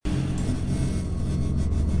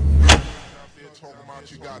Talking about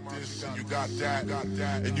you got this and you got that,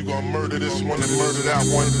 and you gonna murder this one and murder that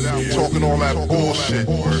one. Talking all that bullshit.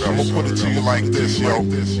 I'm gonna put it to you like this, yo.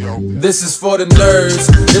 This is for the nerds,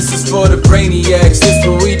 this is for the brainiacs, this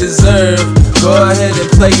what we deserve. Go ahead and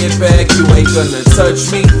play it back, you ain't gonna touch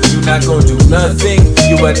me, you not gonna do nothing,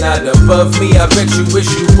 you are not above me. I bet you wish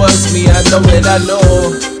you was me, I know it, I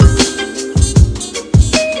know.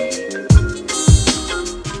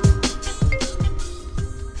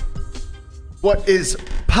 What is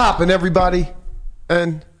poppin', everybody?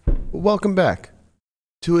 And welcome back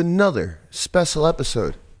to another special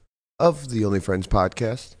episode of the Only Friends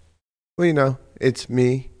podcast. Well, you know, it's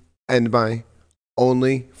me and my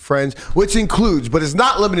only friends, which includes, but is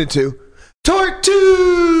not limited to,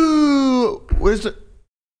 Tortu! Where's the...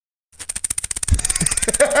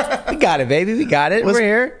 We got it, baby. We got it. We're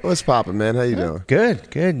here. What's poppin', man? How you doing?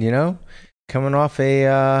 Good. You know, coming off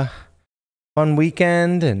a fun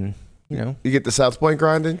weekend and... You know, you get the South Point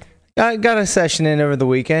grinding? Got a session in over the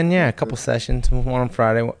weekend. Yeah, a couple sessions. One on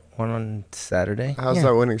Friday, one on Saturday. How's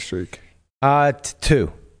that winning streak? 2. All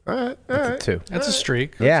right. That's a 2. That's a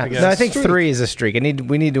streak. Yeah. I think 3 is a streak.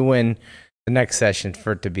 We need to win the next session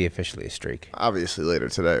for it to be officially a streak. Obviously later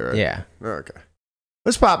today, right? Yeah. Okay.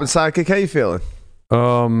 What's poppin', Sidekick? How you feeling?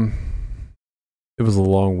 It was a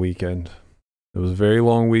long weekend. It was a very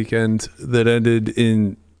long weekend that ended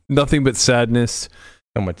in nothing but sadness.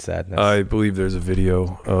 So much sadness. I believe there's a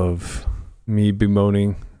video of me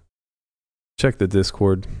bemoaning. Check the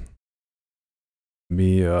Discord.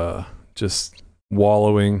 Me just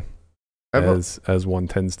wallowing as one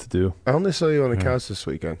tends to do. I only saw you on the couch this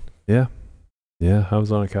weekend. Yeah, I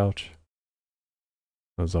was on a couch.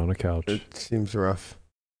 It seems rough.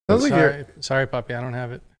 Sorry, Poppy, I don't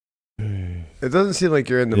have it. It doesn't seem like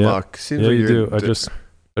you're in the muck. Seems like you you're do. I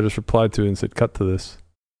just replied to it and said, "Cut to this."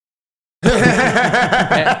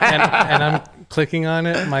 and I'm clicking on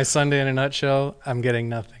it. My Sunday in a nutshell. I'm getting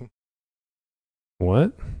nothing.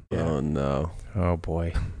 What? Yeah. Oh no! Oh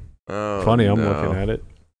boy! Oh, funny. I'm looking at it.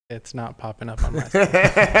 It's not popping up on my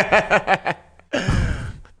side.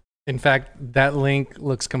 In fact, that link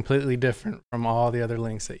looks completely different from all the other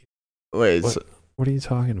links that you. Wait, what are you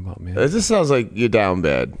talking about, man? It just sounds like you're down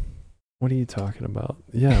bad. What are you talking about?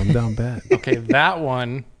 Yeah, I'm down bad. Okay, that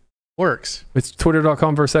one works. It's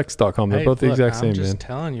twitter.com versus x.com. They're both the exact same, I'm just man.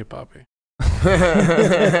 telling you, Poppy. All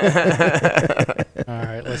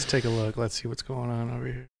right, let's take a look. Let's see what's going on over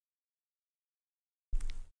here.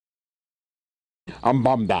 I'm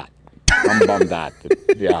bummed out.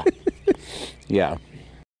 Yeah.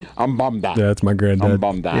 I'm bummed out. Yeah, that's my granddad. I'm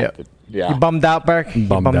bummed out. Yep. Yeah. You bummed out, Burke? I'm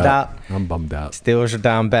bummed out. I'm bummed out. Steelers are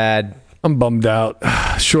down bad. I'm bummed out.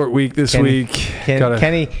 Short week this week.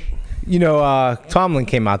 Kenny, you know, Tomlin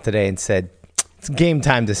came out today and said it's a game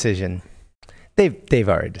time decision. They've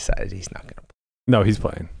already decided he's not going to play. No, he's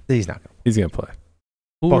playing. He's not going to play. He's going to play.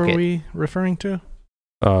 Who Book are it. we referring to?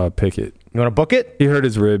 Pickett. You want to book it? He hurt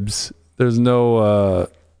his ribs. There's no...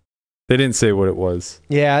 they didn't say what it was.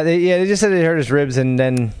 Yeah, they just said he hurt his ribs, and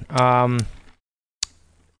then I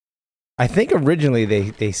think originally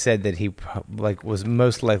they said that he was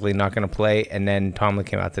most likely not going to play, and then Tomlin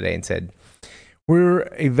came out today and said, we're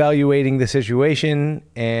evaluating the situation,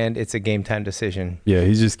 and it's a game time decision. Yeah,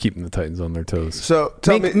 he's just keeping the Titans on their toes. So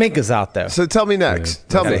Minka's out though. So tell me next.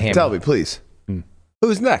 Yeah. Tell me, please.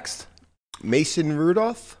 Who's next? Mason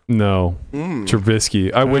Rudolph? No,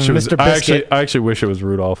 Trubisky. I wish it was. Mr. I Biscuit. actually wish it was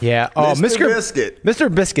Rudolph. Yeah. Oh, Mr. Biscuit.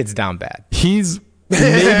 Mr. Biscuit's down bad. He's maybe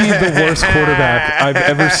the worst quarterback I've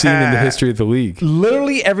ever seen in the history of the league.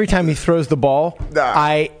 Literally every time he throws the ball, Nah.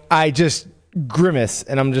 I just grimace,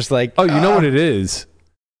 and I'm just like, Oh, you know what it is?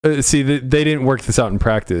 See, they didn't work this out in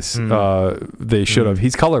practice. They should have.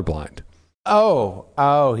 He's colorblind.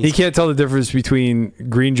 oh, He can't tell the difference between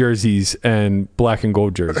green jerseys and black and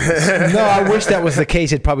gold jerseys. no, I wish that was the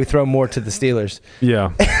case. He'd probably throw more to the Steelers.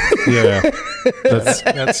 Yeah.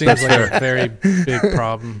 That seems like a very big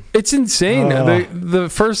problem. It's insane. The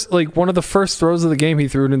first, one of the first throws of the game, he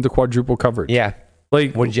threw it into quadruple coverage. Yeah.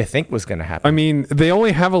 What did you think was going to happen? I mean, they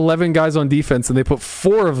only have 11 guys on defense, and they put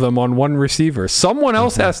 4 of them on one receiver. Someone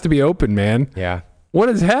else has to be open, man. Yeah. What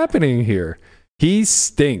is happening here? He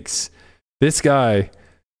stinks. This guy,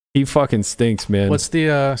 he fucking stinks, man. What's the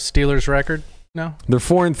Steelers record now? They're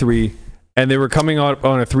 4-3, and they were coming out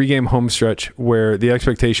on a 3-game home stretch where the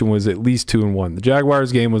expectation was at least 2-1. The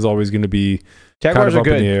Jaguars game was always going to be Jaguars kind of are up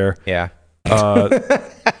good. in the air. Yeah.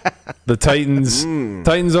 The Titans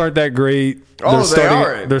aren't that great. Oh, they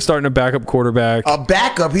aren't. They're starting a backup quarterback. A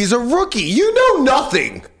backup? He's a rookie. You know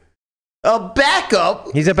nothing. A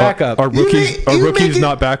backup? He's a backup. Are rookies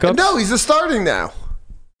not backups? No, he's a starting now.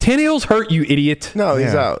 Tannehill's hurt, you idiot. No,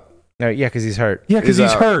 he's out. No, yeah, because he's hurt. Yeah, because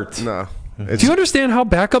he's out. hurt. No. Do you understand how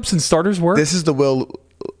backups and starters work? This is the Will.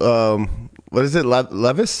 What is it?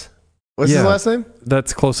 Levis? What's his last name?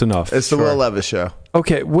 That's close enough. It's the Will Levis show.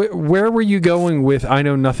 Okay, where were you going with I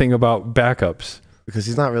know nothing about backups? Because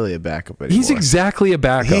he's not really a backup anymore. He's exactly a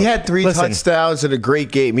backup. He had 3 touchdowns in a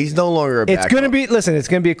great game. He's no longer a backup. It's going to be, listen, it's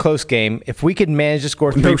going to be a close game. If we could manage to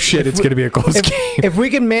score 3 No shit, it's going to be a close game. If we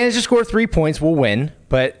can manage to score 3 points, we'll win.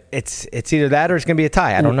 But it's either that or it's going to be a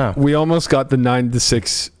tie. I don't know. We almost got the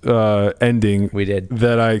 9-6 ending. We did.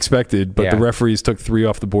 That I expected, but the referees took 3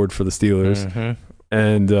 off the board for the Steelers. Mm-hmm.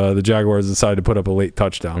 And the Jaguars decided to put up a late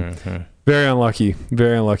touchdown. Mm-hmm. Very unlucky.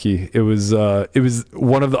 Very unlucky. It was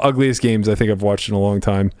one of the ugliest games I think I've watched in a long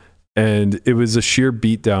time. And it was a sheer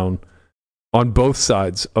beatdown on both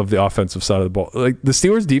sides of the offensive side of the ball. Like, the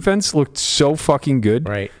Steelers' defense looked so fucking good.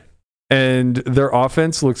 Right. And their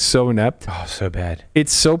offense looked so inept. Oh, so bad.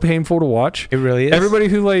 It's so painful to watch. It really is. Everybody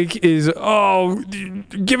who is,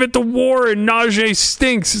 give it to Warren, Najee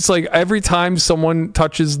stinks. It's like every time someone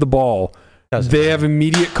touches the ball, they have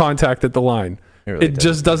immediate contact at the line. It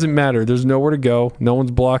just doesn't matter. There's nowhere to go. No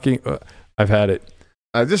one's blocking. I've had it.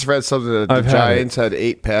 I just read something that the Giants had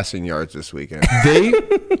 8 passing yards this weekend.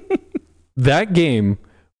 That game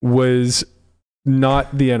was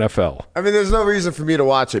not the NFL. I mean, there's no reason for me to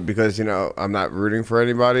watch it because, I'm not rooting for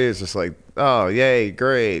anybody. It's just like, oh, yay,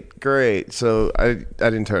 great. So I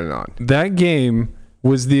didn't turn it on. That game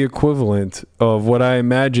was the equivalent of what I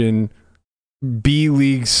imagine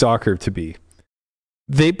B-League soccer to be.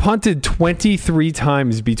 They punted 23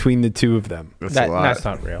 times between the two of them. That's a lot. That's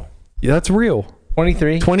not real. Yeah, that's real.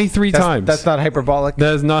 23 times. That's not hyperbolic.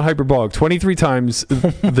 That is not hyperbolic. 23 times.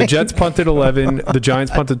 The Jets punted 11. The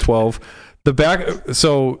Giants punted 12.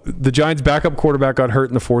 So the Giants' backup quarterback got hurt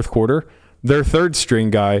in the fourth quarter. Their third string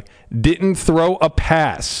guy didn't throw a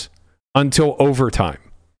pass until overtime.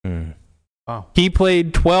 Wow. He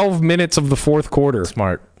played 12 minutes of the fourth quarter.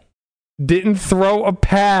 Smart. Didn't throw a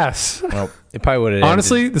pass. Well, it probably would have.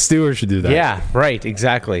 Honestly, the Steelers should do that. Yeah, right.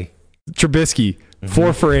 Exactly. Trubisky,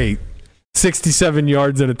 4 for 8, 67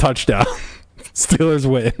 yards and a touchdown. Steelers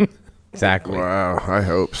win. Exactly. Wow, I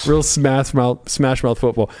hope so. Real smash mouth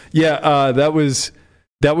football. Yeah, that was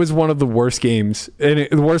one of the worst games. And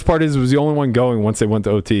the worst part is it was the only one going once they went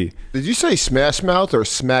to OT. Did you say smash mouth or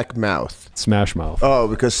smack mouth? Smash mouth. Oh,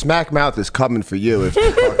 because smack mouth is coming for you if the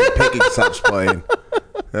fucking picking stops playing.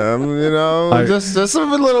 Just a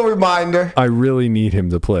little reminder. I really need him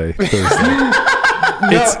to play Thursday.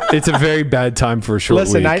 It's a very bad time for a short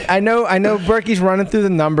week. Listen, I know Berkey's running through the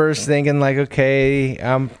numbers thinking like, okay,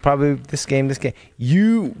 probably this game.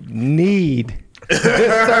 You need this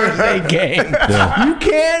Thursday game. Yeah. You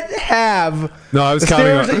can't have. No, I was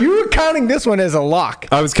counting on. You were counting this one as a lock.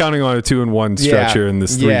 I was counting on a 2-1 stretch here in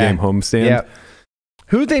this 3-game homestand. Yeah.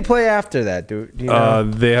 Who'd they play after that? Do you know?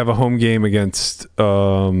 They have a home game against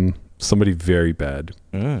somebody very bad.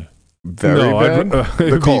 Very bad?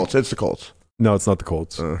 The Colts. It's the Colts. No, it's not the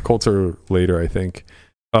Colts. Colts are later, I think.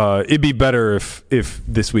 It'd be better if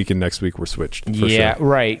this week and next week were switched. Yeah, sure.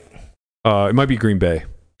 right. It might be Green Bay.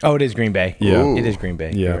 Oh, it is Green Bay. Yeah, it is Green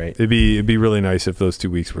Bay. Yeah, you're right. It'd be really nice if those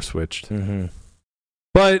 2 weeks were switched. Mm-hmm.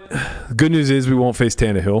 But good news is we won't face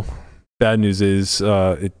Tannehill. Bad news is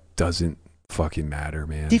it doesn't fucking matter,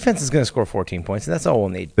 man. Defense is going to score 14 points, and that's all we'll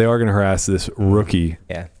need. They are going to harass this rookie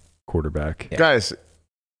quarterback. Yeah. Guys,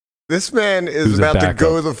 this man is about to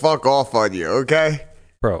go the fuck off on you, okay?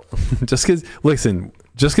 Bro, just because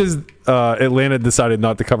Atlanta decided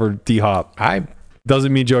not to cover D-Hop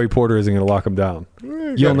doesn't mean Joey Porter isn't going to lock him down.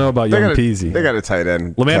 You don't know about Young Peasy. They got a tight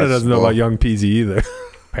end. LaManna doesn't know about Young Peasy either.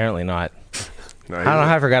 Apparently not. I don't know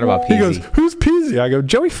how I forgot about Peasy. He goes, who's Peasy? I go,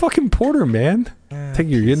 Joey fucking Porter, man. Take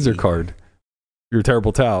your Yinzer card. You're a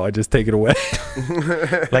terrible towel. I just take it away.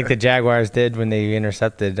 Like the Jaguars did when they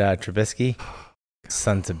intercepted Trubisky.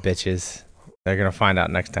 Sons of bitches. They're going to find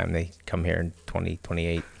out next time they come here in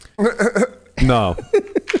 2028. No.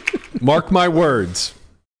 Mark my words.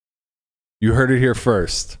 You heard it here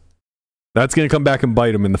first. That's going to come back and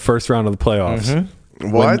bite them in the first round of the playoffs.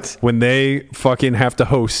 Mm-hmm. What? When they fucking have to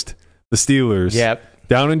host the Steelers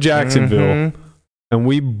down in Jacksonville, and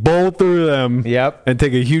we bowl through them and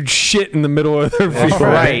take a huge shit in the middle of their field.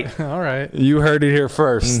 All right. You heard it here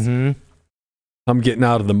first. Mm-hmm. I'm getting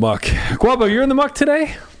out of the muck. Guapo, you're in the muck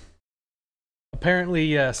today? Apparently,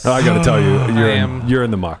 yes. I got to tell you, you're in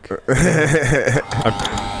the muck.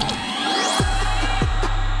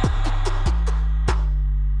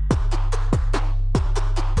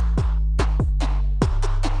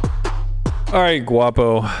 All right,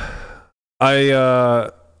 Guapo.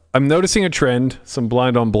 I'm noticing a trend, some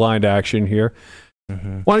blind on blind action here.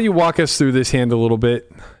 Mm-hmm. Why don't you walk us through this hand a little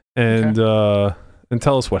bit and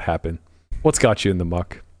tell us what happened. What's got you in the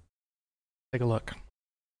muck? Take a look.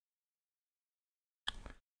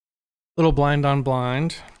 Little blind on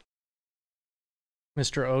blind.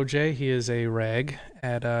 Mr. OJ, he is a reg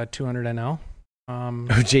at 200 NL.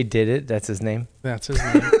 OJ did it. That's his name. That's his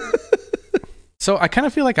name. So I kind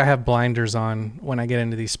of feel like I have blinders on when I get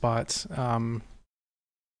into these spots.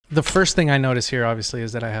 The first thing I notice here, obviously,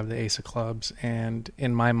 is that I have the ace of clubs, and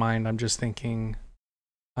in my mind, I'm just thinking,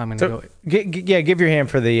 I'm going to go. Give your hand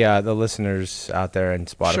for the listeners out there in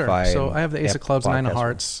Spotify. Sure. So I have the ace of clubs, 9 of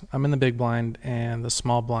hearts. I'm in the big blind, and the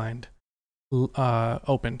small blind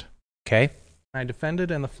opened. Okay. I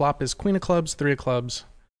defended, and the flop is queen of clubs, 3 of clubs,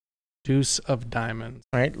 deuce of diamonds.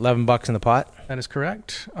 All right, $11 in the pot. That is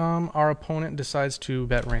correct. Our opponent decides to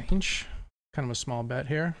bet range, kind of a small bet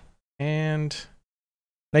here, and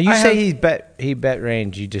now you say he bet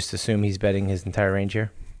range. You just assume he's betting his entire range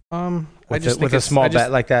here. With a small bet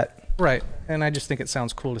like that, right? And I just think it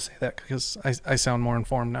sounds cool to say that because I sound more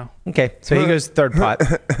informed now. Okay, so he goes third pot,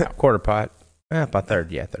 quarter pot, about third,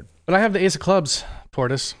 third. But I have the ace of clubs,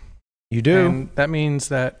 Tortoise. You do. And that means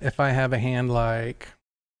that if I have a hand like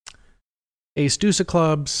ace deuce of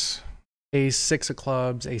clubs, ace 6 of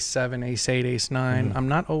clubs, ace 7, ace 8, ace 9, I'm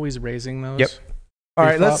not always raising those. Yep. All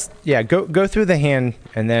right, let's go through the hand,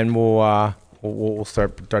 and then we'll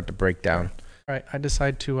start to break down. All right, I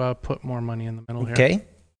decide to put more money in the middle here. Okay.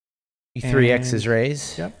 He 3x's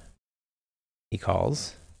raise. Yep. He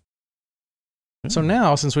calls. So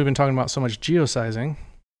now, since we've been talking about so much geosizing,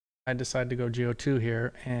 I decide to go Geo 2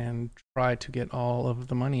 here and try to get all of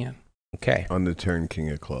the money in. Okay. On the turn king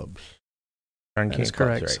of clubs. Turn that king is of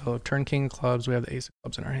clubs, correct. right. So turn king of clubs, we have the ace of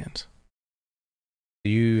clubs in our hands.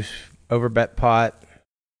 You overbet pot.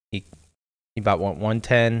 He about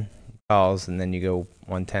 110 calls, and then you go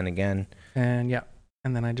 110 again. And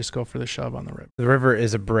and then I just go for the shove on the river. The river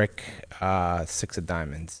is a brick, 6 of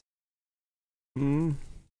diamonds. We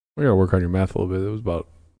gotta work on your math a little bit. It was about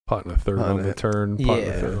pot and a third on the turn. Pot and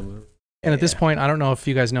a third on the... And at this point, I don't know if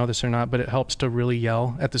you guys know this or not, but it helps to really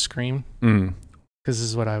yell at the screen. Because this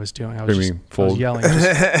is what I was doing. I was yelling.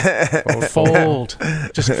 Just fold.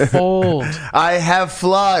 Just fold. I have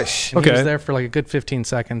flush. And he was there for like a good 15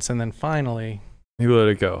 seconds, and then finally... He let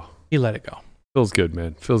it go. He let it go. Feels good,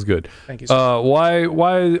 man. Feels good. Thank you, sir. Why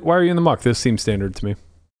are you in the muck? This seems standard to me.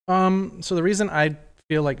 So the reason I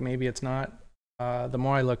feel like maybe it's not, the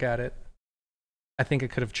more I look at it, I think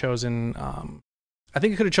it could have chosen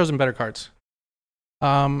better cards.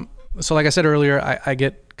 So like I said earlier, I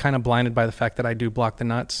get kind of blinded by the fact that I do block the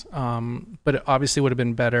nuts. But it obviously would have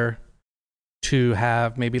been better to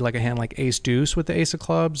have maybe like a hand like ace deuce with the ace of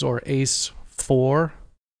clubs, or ace 4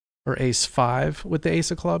 or ace 5 with the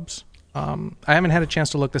ace of clubs. I haven't had a chance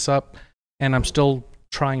to look this up, and I'm still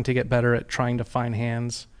trying to get better at trying to find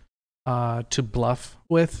hands to bluff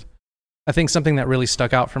with. I think something that really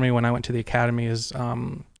stuck out for me when I went to the academy is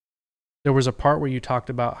there was a part where you talked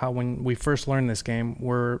about how when we first learned this game,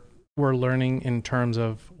 we're learning in terms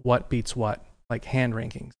of what beats what, like hand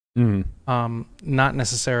rankings. Not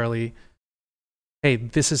necessarily, hey,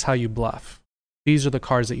 this is how you bluff. These are the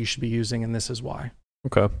cards that you should be using, and this is why.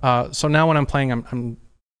 Okay. So now when I'm playing, I'm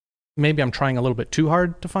trying a little bit too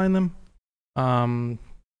hard to find them.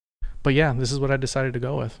 But yeah, this is what I decided to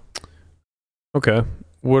go with. Okay.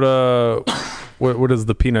 What does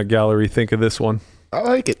the peanut gallery think of this one? I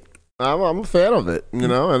like it. I'm a fan of it, and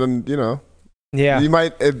yeah,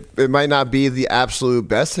 it might not be the absolute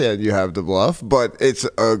best hand you have to bluff, but it's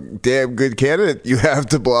a damn good candidate you have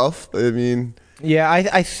to bluff. I mean, yeah,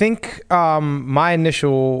 I think my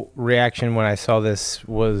initial reaction when I saw this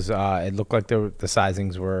was it looked like the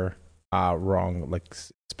sizings were wrong, like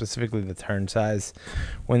specifically the turn size.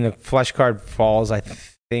 When the flush card falls, I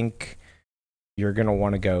think you're going to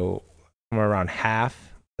want to go somewhere around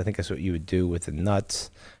half. I think that's what you would do with the nuts.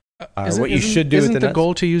 What you should do with the nuts. Isn't the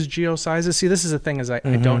goal to use geo sizes? See, this is the thing is I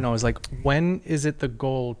don't know. Is like, when is it the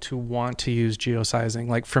goal to want to use geo sizing?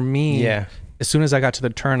 Like for me, as soon as I got to the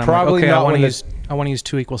turn, I'm like, okay, I want to use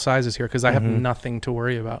 2 equal sizes here because I have nothing to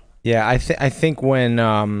worry about. Yeah, I think when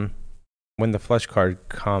the flush card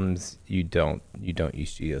comes, you don't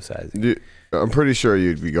use geo sizing. I'm pretty sure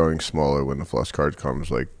you'd be going smaller when the flush card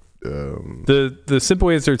comes. Like the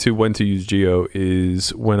simple answer to when to use geo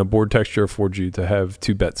is when a board texture affords you to have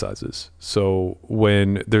 2 bet sizes. So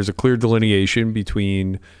when there's a clear delineation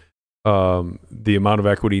between the amount of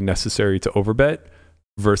equity necessary to overbet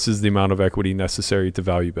versus the amount of equity necessary to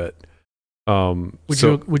value bet.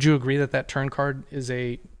 Would you agree that turn card is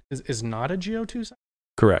not a geo 2 size?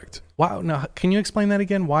 Correct. Wow. Now, can you explain that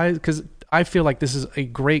again? Why? Because I feel like this is a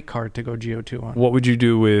great card to go geo 2 on. What would you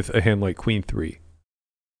do with a hand like Queen 3?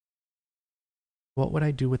 What would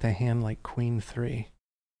I do with a hand like Queen 3?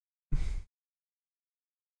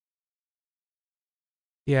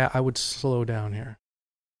 Yeah, I would slow down here.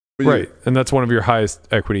 Right, and that's one of your highest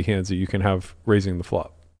equity hands that you can have raising the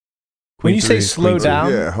flop. When you say Queen slow two.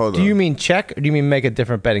 down, Yeah, hold do you on. mean check or do you mean make a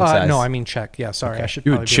different betting size? No, I mean check. Yeah, sorry. Okay. I should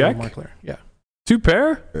You probably would be a little check? more clear. Yeah. 2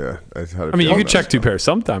 pair? Yeah, that's how I mean, you could check 2 pairs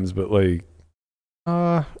sometimes, but like,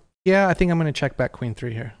 Yeah, I think I'm going to check back Queen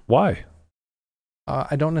 3 here. why?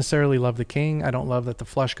 I don't necessarily love the king. I don't love that the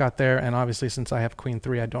flush got there. And obviously, since I have Queen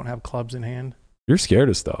 3, I don't have clubs in hand. You're scared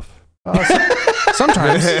of stuff.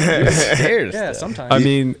 Sometimes. Scared. Yeah, sometimes. I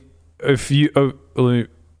mean, if you clearly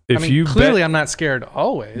bet, I'm not scared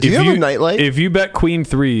always. Do you have a nightlight? if you bet Queen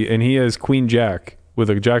 3 and he has Queen Jack with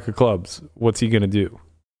a Jack of clubs, what's he gonna do?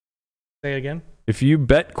 Say it again. If you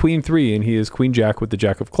bet Queen 3 and he has Queen Jack with the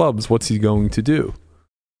Jack of clubs, what's he going to do?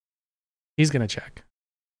 He's going to check.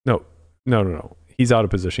 No. He's out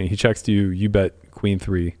of position. He checks to you. You bet Queen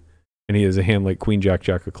 3, and he has a hand like Queen Jack,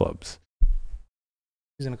 Jack of clubs.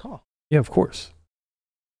 He's going to call. Yeah, of course.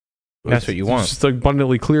 That's what you want. It's just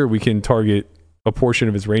abundantly clear we can target a portion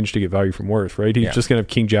of his range to get value from worth, right? He's just going to have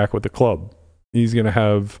King Jack with a club. He's going to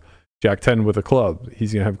have Jack 10 with a club.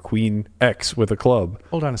 He's going to have Queen X with a club.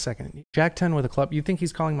 Hold on a second. Jack 10 with a club. You think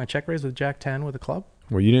he's calling my check raise with Jack 10 with a club?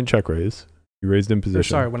 Well, you didn't check raise. You raised in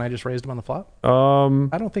position. Sorry, when I just raised him on the flop?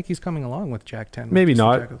 I don't think he's coming along with Jack 10. Maybe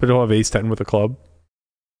not, but he'll have Ace 10 with a club.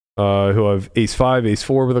 He'll have Ace 5, Ace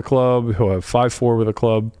 4 with a club. He'll have 5 4 with a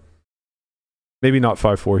club. Maybe not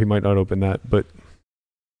 5 4. He might not open that, but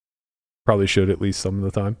probably should at least some of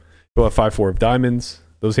the time. He'll have 5 4 of diamonds.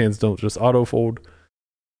 Those hands don't just auto fold,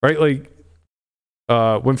 right? Like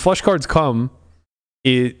when flush cards come,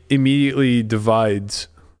 it immediately divides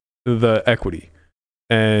the equity.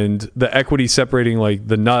 And the equity separating like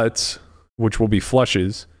the nuts, which will be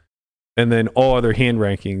flushes, and then all other hand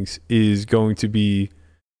rankings is going to be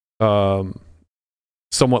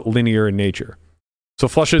somewhat linear in nature. So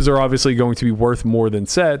flushes are obviously going to be worth more than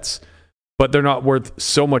sets, but they're not worth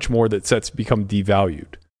so much more that sets become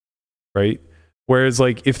devalued, right? Whereas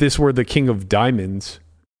like if this were the king of diamonds,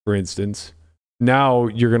 for instance, now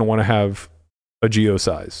you're going to want to have a geo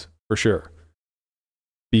size for sure.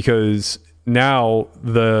 Because now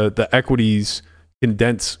the equities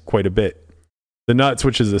condense quite a bit. The nuts,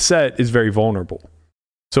 which is a set, is very vulnerable.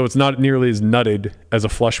 So it's not nearly as nutted as a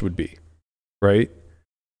flush would be, right?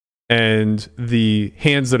 And the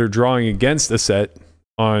hands that are drawing against a set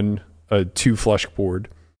on a 2 flush board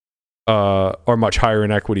are much higher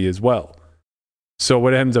in equity as well. So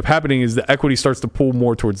what ends up happening is the equity starts to pull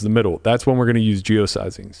more towards the middle. That's when we're going to use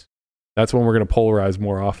geosizings. That's when we're going to polarize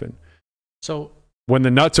more often. So when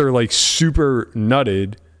the nuts are like super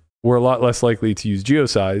nutted, we're a lot less likely to use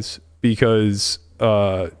geosize because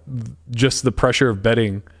just the pressure of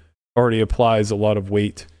betting already applies a lot of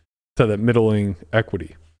weight to that middling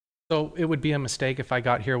equity. So it would be a mistake if I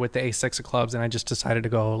got here with the A6 of clubs and I just decided to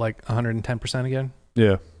go like 110% again?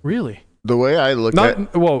 Yeah. Really? The way I look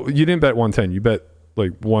at Well, you didn't bet 110. You bet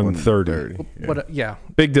like 130. yeah. But yeah.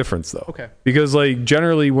 Big difference though. Okay. Because like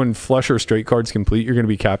generally when flush or straight cards complete, you're going to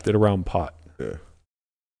be capped at around pot. Yeah.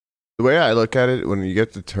 The way I look at it, when you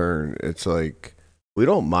get the turn, it's like we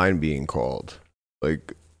don't mind being called.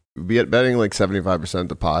 Like betting like 75%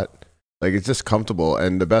 the pot. Like it's just comfortable,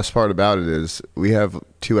 and the best part about it is we have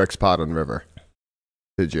 2x pot on river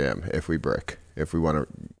to jam if we brick, if we want to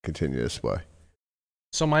continue this way.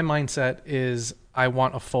 So my mindset is I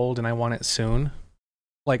want a fold and I want it soon.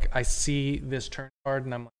 Like I see this turn card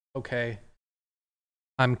and I'm like, okay,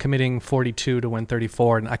 I'm committing 42 to win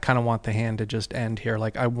 34, and I kind of want the hand to just end here.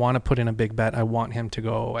 Like I want to put in a big bet. I want him to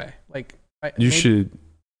go away. Like You should.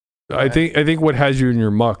 I think what has you in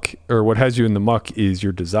your muck, or what has you in the muck, is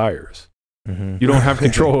your desires. Mm-hmm. You don't have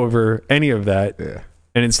control over any of that. Yeah.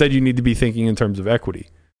 And instead, you need to be thinking in terms of equity.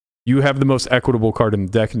 You have the most equitable card in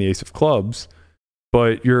the deck in the Ace of Clubs,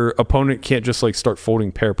 but your opponent can't just like start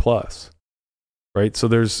folding pair plus, right? So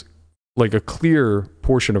there's like a clear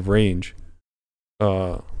portion of range.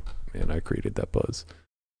 Man, I created that buzz.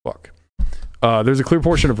 Fuck. There's a clear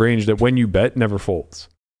portion of range that when you bet, never folds.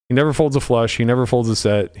 He never folds a flush. He never folds a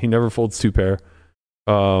set. He never folds 2 pair.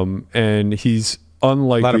 And he's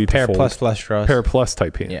unlikely A lot of pair to fold plus flush draws. pair plus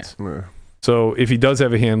type hands. Yeah. So if he does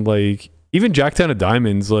have a hand like even Jack 10 of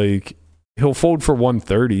diamonds, like he'll fold for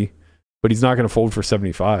 130, but he's not going to fold for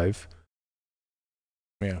 75.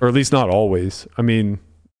 Yeah. Or at least not always. I mean,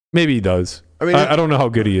 maybe he does. I mean, I don't know how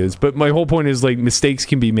good he is, but my whole point is like mistakes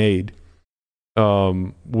can be made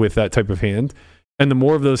with that type of hand. And the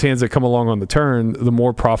more of those hands that come along on the turn, the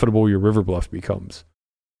more profitable your river bluff becomes.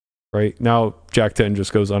 Right? Now, Jack 10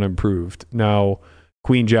 just goes unimproved. Now,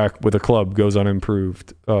 Queen Jack with a club goes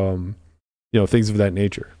unimproved. Things of that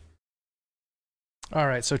nature. All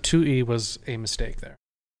right, so 2E was a mistake there.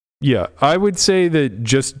 Yeah, I would say that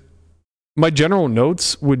just my general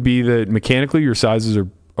notes would be that mechanically your sizes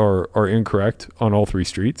are incorrect on all three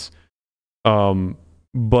streets.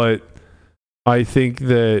 But I think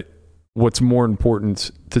that what's more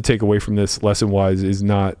important to take away from this lesson-wise is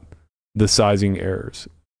not the sizing errors,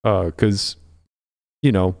 because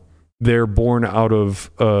they're born out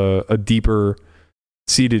of a deeper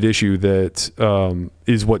seated issue that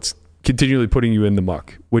is what's continually putting you in the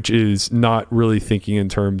muck, which is not really thinking in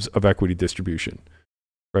terms of equity distribution,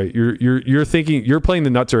 right? You're thinking, you're playing the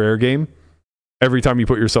nuts or air game every time you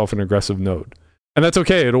put yourself in an aggressive node, and that's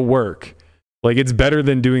okay. It'll work. Like, it's better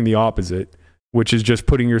than doing the opposite, which is just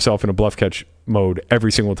putting yourself in a bluff catch mode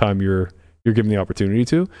every single time you're given the opportunity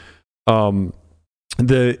to.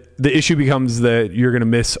 The issue becomes that you're going to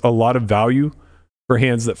miss a lot of value for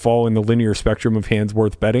hands that fall in the linear spectrum of hands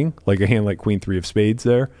worth betting. Like a hand like Queen 3 of spades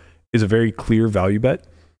there is a very clear value bet.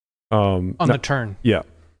 On the turn. Yeah.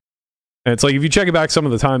 And it's like, if you check it back some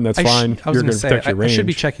of the time, that's fine. You're going to protect your range. I should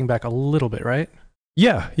be checking back a little bit, right?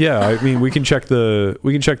 Yeah. I mean, we can check the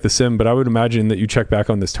sim, but I would imagine that you check back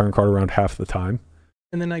on this turn card around half the time.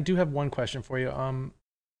 And then I do have one question for you.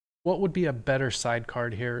 What would be a better side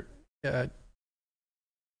card here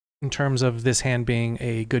in terms of this hand being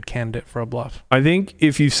a good candidate for a bluff? I think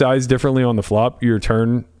if you size differently on the flop, your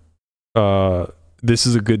turn, this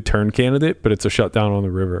is a good turn candidate, but it's a shutdown on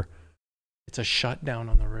the river. It's a shutdown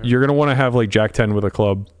on the river. You're going to want to have like Jack 10 with a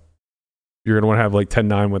club. You're going to want to have like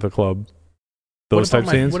 10-9 with a club. Those types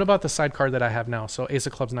of hands. What about the side card that I have now? So ace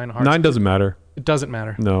of clubs, 9 of hearts. 9 doesn't matter. It doesn't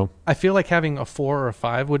matter. No. I feel like having a 4 or a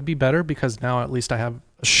 5 would be better because now at least I have...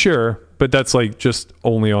 Sure, but that's like just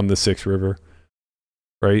only on the 6 river,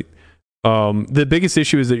 right? The biggest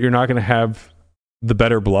issue is that you're not going to have the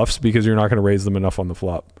better bluffs because you're not going to raise them enough on the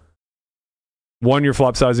flop. One, your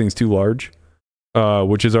flop sizing is too large,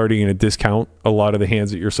 which is already going to discount a lot of the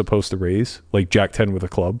hands that you're supposed to raise, like Jack 10 with a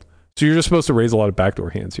club. So you're just supposed to raise a lot of backdoor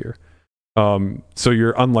hands here. So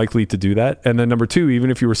you're unlikely to do that. And then number 2, even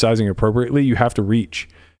if you were sizing appropriately, you have to reach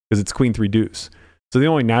because it's Queen 3 deuce. So the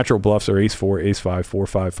only natural bluffs are ace 4, ace 5, 4,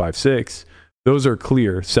 5, 5, 6. Those are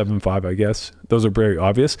clear. 7, 5, I guess. Those are very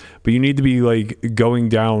obvious. But you need to be like going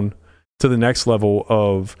down to the next level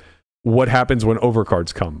of what happens when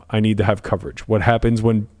overcards come. I need to have coverage. What happens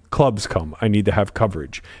when clubs come? I need to have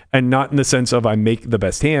coverage. And not in the sense of I make the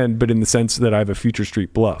best hand, but in the sense that I have a future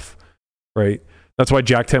street bluff, right? That's why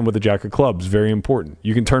Jack 10 with a Jack of clubs, very important.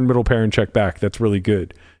 You can turn middle pair and check back. That's really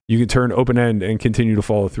good. You can turn open end and continue to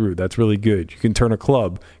follow through. That's really good. You can turn a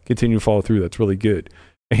club, continue to follow through. That's really good.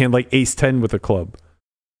 A hand like ace 10 with a club.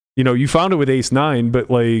 You found it with ace 9,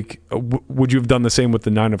 but like, would you have done the same with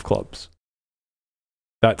the 9 of clubs?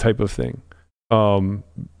 That type of thing.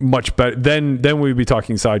 Much better. Then we'd be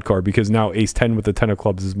talking sidecar because now ace 10 with the 10 of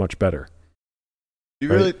clubs is much better.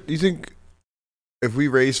 You think if we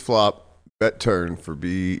raise flop, bet turn for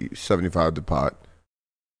B75 to pot,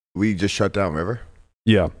 we just shut down river?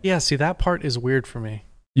 Yeah. Yeah, see, that part is weird for me.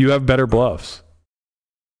 You have better bluffs.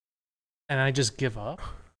 And I just give up?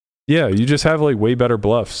 Yeah, you just have like way better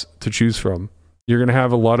bluffs to choose from. You're going to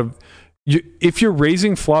have a lot of... if you're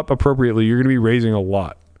raising flop appropriately, you're going to be raising a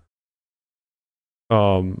lot.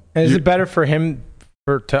 And is it better for him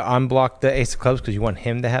to unblock the ace of clubs because you want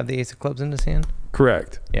him to have the ace of clubs in his hand?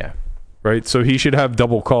 Correct. Yeah. Right? So he should have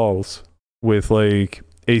double calls with like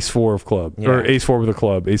ace 4 of club, or ace 4 with a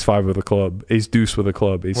club, ace 5 with a club, ace deuce with a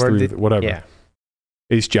club, ace 3 with whatever. Yeah.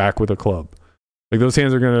 Ace jack with a club. Like those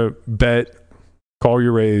hands are going to bet, call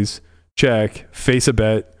your raise, check, face a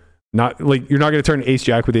bet. Not like you're not going to turn ace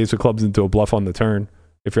jack with ace of clubs into a bluff on the turn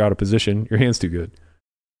if you're out of position. Your hand's too good.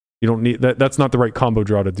 You don't need that. That's not the right combo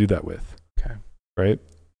draw to do that with. Okay. Right?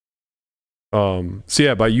 So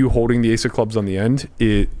yeah, by you holding the ace of clubs on the end,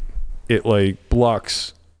 it like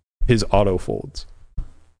blocks his auto folds.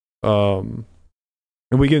 And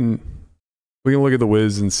we can look at the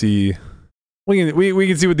whiz and see we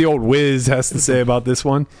can see what the old whiz has to say about this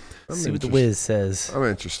one. See what the whiz says. I'm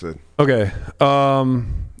interested. Okay.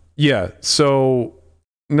 Yeah, so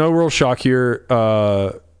no real shock here.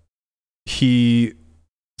 He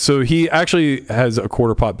actually has a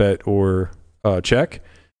quarter pot bet or check,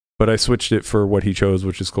 but I switched it for what he chose,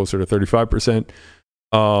 which is closer to 35%.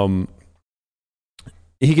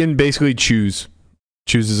 He can basically choose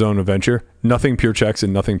his own adventure. Nothing pure checks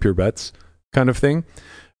and nothing pure bets kind of thing.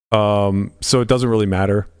 So it doesn't really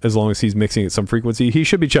matter as long as he's mixing at some frequency. He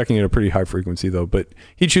should be checking at a pretty high frequency though, but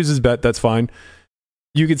he chooses bet. That's fine.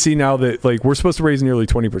 You can see now that like we're supposed to raise nearly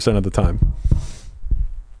 20% of the time.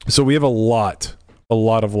 So we have a lot a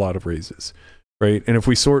lot of raises, right? And if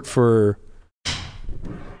we sort for,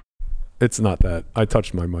 it's not that. I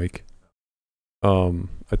touched my mic.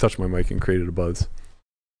 I touched my mic and created a buzz.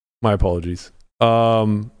 My apologies.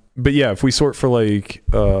 But yeah, if we sort for like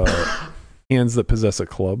hands that possess a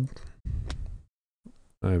club,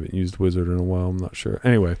 I haven't used wizard in a while. I'm not sure.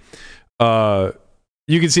 Anyway,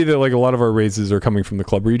 you can see that like a lot of our raises are coming from the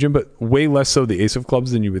club region, but way less so the ace of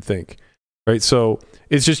clubs than you would think, right? So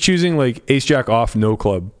it's just choosing like ace jack off, no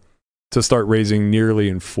club to start raising nearly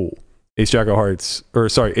in full. Ace jack of hearts, or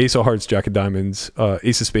sorry, ace of hearts, jack of diamonds,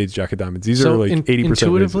 ace of spades, jack of diamonds. These are like 80%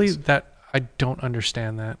 intuitively raises. that I don't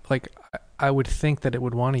understand that. Like I would think that it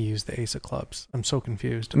would want to use the ace of clubs. I'm so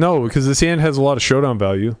confused. No, because this hand has a lot of showdown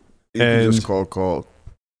value. You and can just call.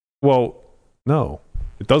 Well, no,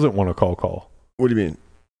 it doesn't want to call. What do you mean?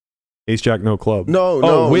 Ace jack, no club.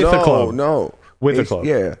 No, with a club. No. With a Ace, club.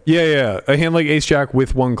 Yeah. A hand like ace jack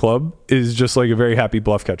with one club is just like a very happy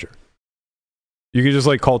bluff catcher. You can just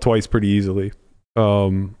like call twice pretty easily,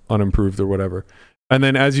 unimproved or whatever. And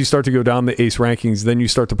then as you start to go down the ace rankings, then you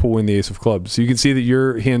start to pull in the ace of clubs. So you can see that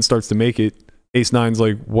your hand starts to make it. Ace nine's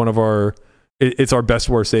like one of our, it's our best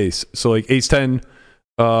worst ace. So like ace 10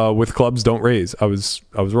 with clubs don't raise. I was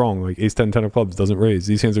wrong. Like ace 10 of clubs doesn't raise.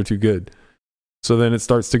 These hands are too good. So then it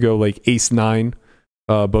starts to go like ace 9,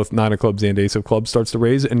 both 9 of clubs and ace of clubs starts to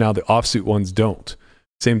raise. And now the offsuit ones don't.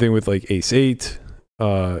 Same thing with like ace 8,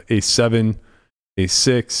 ace 7, ace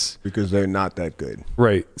 6. Because they're not that good.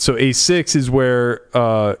 Right. So ace 6 is where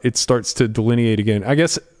it starts to delineate again. I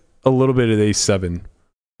guess a little bit of ace 7,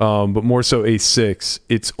 but more so ace 6.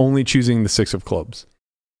 It's only choosing the 6 of clubs.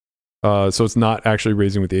 So it's not actually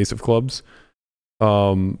raising with the ace of clubs.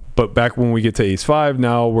 But back when we get to ace 5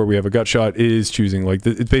 now, where we have a gut shot, is choosing like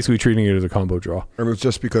it's basically treating it as a combo draw. And it's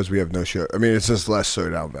just because we have no show. I mean, it's just less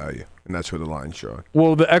showdown value, and that's where the line's showing.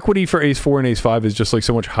 Well, the equity for ace 4 and ace 5 is just like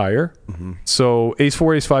so much higher. Mm-hmm. So ace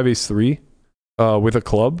 4, ace 5, ace 3 with a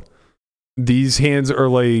club, these hands are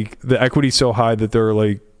like the equity's so high that they're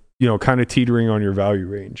like, you know, kind of teetering on your value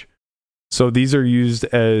range. So these are used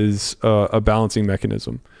as a balancing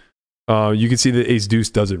mechanism. You can see that ace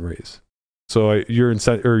deuce doesn't raise. So your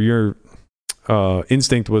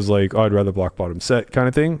instinct was like, oh, I'd rather block bottom set kind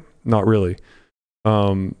of thing. Not really.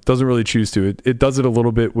 Doesn't really choose to. It does it a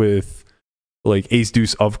little bit with like ace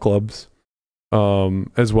deuce of clubs,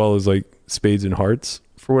 as well as like spades and hearts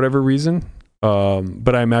for whatever reason.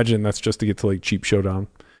 But I imagine that's just to get to like cheap showdown.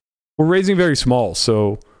 We're raising very small,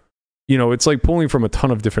 so you know it's like pulling from a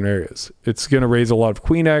ton of different areas. It's gonna raise a lot of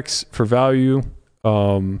queen X for value.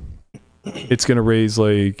 It's gonna raise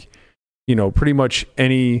like, you know, pretty much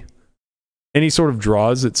any sort of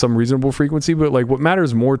draws at some reasonable frequency, but like what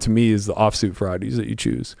matters more to me is the offsuit varieties that you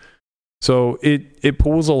choose. So it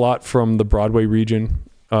pulls a lot from the Broadway region.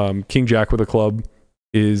 King Jack with a club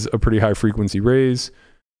is a pretty high frequency raise.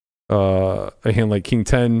 A hand like King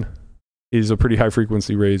 10 is a pretty high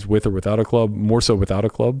frequency raise with or without a club, more so without a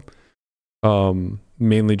club.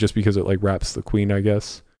 Mainly just because it like wraps the queen, I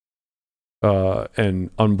guess,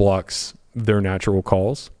 and unblocks their natural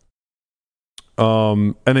calls.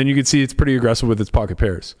 And then you can see it's pretty aggressive with its pocket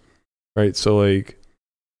pairs, right? So like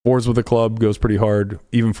 4s with a club goes pretty hard.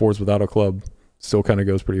 Even 4s without a club still kind of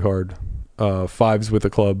goes pretty hard. 5s with a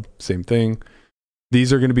club, same thing.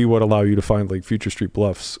 These are going to be what allow you to find like future street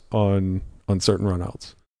bluffs on certain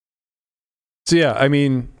runouts. So yeah, I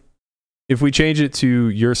mean, if we change it to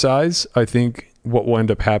your size, I think what will end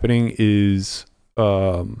up happening is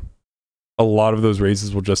a lot of those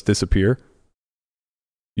raises will just disappear.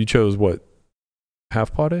 You chose what?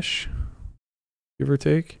 Half pot-ish, give or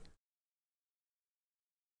take.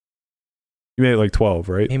 You made it like 12,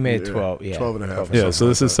 right? He made 12, yeah. 12 and a half. Yeah, so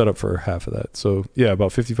this is set up for half of that. So yeah,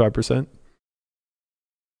 about 55%.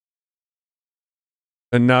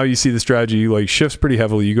 And now you see the strategy like shifts pretty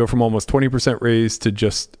heavily. You go from almost 20% raise to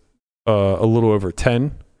just a little over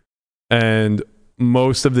 10. And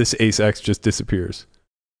most of this ace X just disappears.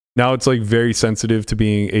 Now it's like very sensitive to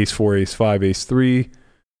being ace 4, ace 5, ace 3,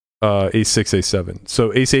 ace 6, ace 7.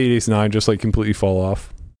 So ace 8, ace 9 just like completely fall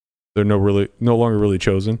off. They're no longer really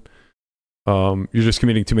chosen. You're just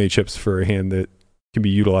committing too many chips for a hand that can be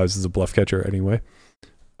utilized as a bluff catcher anyway.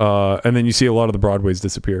 And then you see a lot of the broadways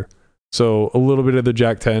disappear. So a little bit of the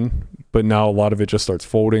jack 10, but now a lot of it just starts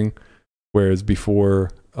folding. Whereas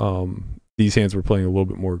before, these hands were playing a little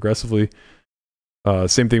bit more aggressively.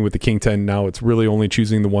 Same thing with the king 10. Now it's really only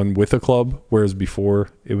choosing the one with a club, whereas before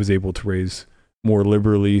it was able to raise more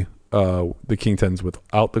liberally the king 10s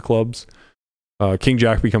without the clubs. King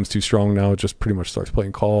jack becomes too strong now. It just pretty much starts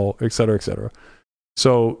playing call, etc., etc.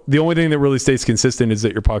 So the only thing that really stays consistent is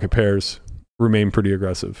that your pocket pairs remain pretty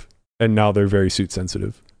aggressive. and now they're very suit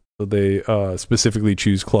sensitive. So they specifically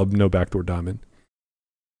choose club, no backdoor diamond.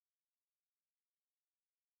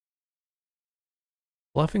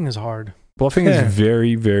 Bluffing is hard. Bluffing is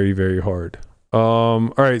very, very, very hard. All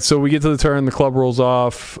right, so we get to the turn. The club rolls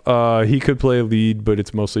off. He could play a lead, but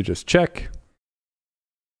it's mostly just check.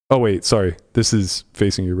 Oh, wait, sorry. This is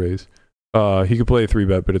facing your raise. He could play a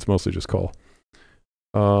 3-bet, but it's mostly just call.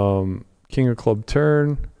 King of club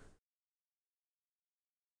turn.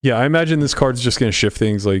 Yeah, I imagine this card's just going to shift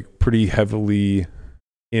things like pretty heavily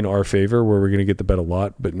in our favor, where we're going to get the bet a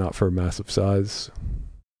lot, but not for a massive size.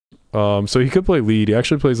 So he could play lead. He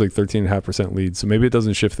actually plays like 13.5% lead, so maybe it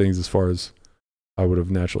doesn't shift things as far as I would have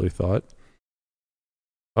naturally thought.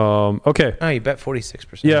 Okay. Oh, you bet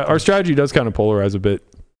 46%. Yeah, our strategy does kind of polarize a bit,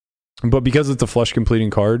 but because it's a flush completing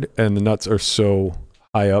card and the nuts are so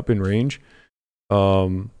high up in range,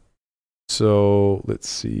 so let's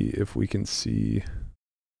see if we can see.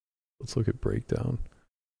 Let's look at breakdown.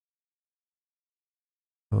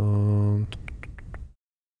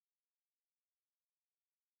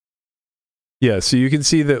 Yeah, so you can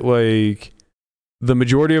see that like the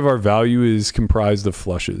majority of our value is comprised of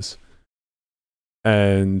flushes,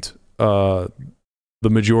 and the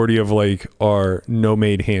majority of like our no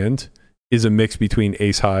made hand is a mix between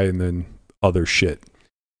ace high and then other shit.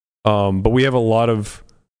 But we have a lot of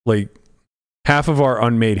like half of our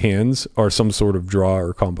unmade hands are some sort of draw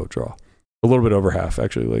or combo draw. A little bit over half,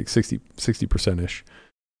 actually, like 60% ish.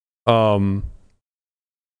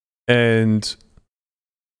 And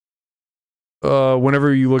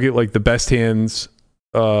whenever you look at like the best hands,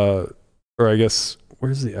 or I guess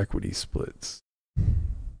where's the equity splits?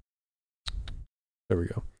 There we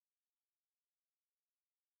go.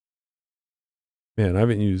 Man, I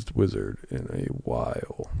haven't used Wizard in a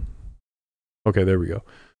while. Okay, there we go.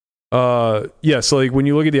 Yeah, so like when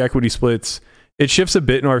you look at the equity splits, it shifts a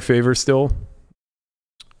bit in our favor still.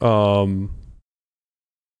 Oh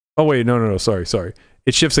wait, no, sorry.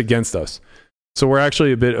 It shifts against us. So we're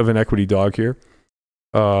actually a bit of an equity dog here.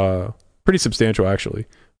 Pretty substantial actually.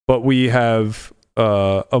 But we have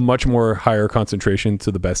a much more higher concentration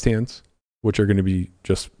to the best hands, which are going to be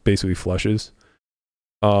just basically flushes.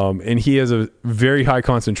 And he has a very high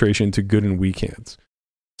concentration to good and weak hands.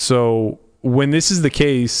 So when this is the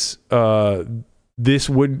case, this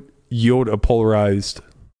would yield a polarized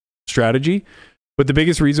strategy. But the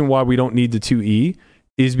biggest reason why we don't need the 2E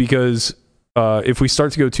is because if we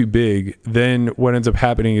start to go too big, then what ends up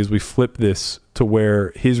happening is we flip this to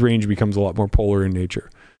where his range becomes a lot more polar in nature.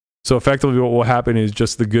 So effectively what will happen is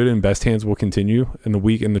just the good and best hands will continue and the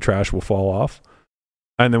weak and the trash will fall off.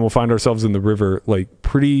 And then we'll find ourselves in the river like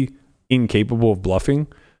pretty incapable of bluffing,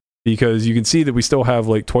 because you can see that we still have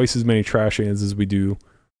like twice as many trash hands as we do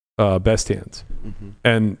best hands. Mm-hmm.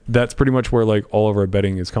 And that's pretty much where like all of our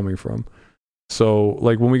betting is coming from. So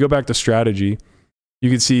like when we go back to strategy,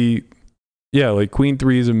 you can see, yeah, like queen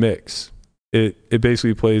 3 is a mix. It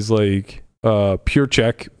basically plays like pure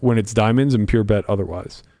check when it's diamonds and pure bet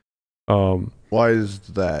otherwise. Why is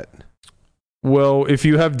that? Well, if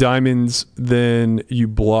you have diamonds, then you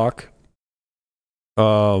block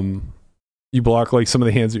like some of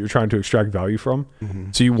the hands that you're trying to extract value from.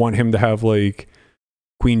 Mm-hmm. So you want him to have like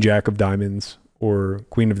queen jack of diamonds or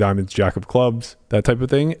queen of diamonds, jack of clubs, that type of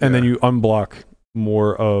thing. And then you unblock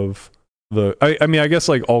more of the, I mean, I guess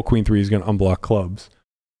like all queen 3 is going to unblock clubs.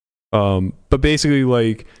 But basically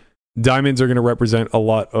like diamonds are going to represent a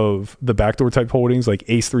lot of the backdoor type holdings. Like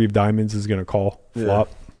ace 3 of diamonds is going to call flop.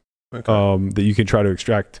 Okay. That you can try to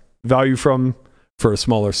extract value from for a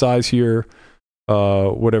smaller size here,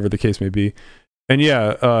 whatever the case may be. And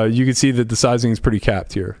yeah, you can see that the sizing is pretty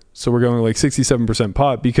capped here. So we're going like 67%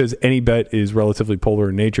 pot because any bet is relatively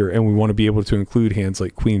polar in nature, and we want to be able to include hands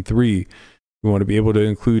like queen 3. We want to be able to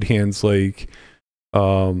include hands like,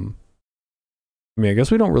 I mean, I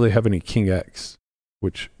guess we don't really have any king X,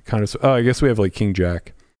 which kind of, I guess we have like king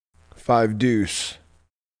jack. 5 deuce.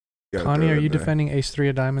 Connie, are you defending ace 3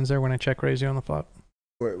 of diamonds there when I check raise you on the flop?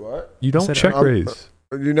 Wait, what? You don't check raise.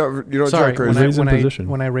 You don't Sorry, check raise.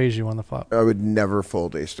 When I raise you on the flop. I would never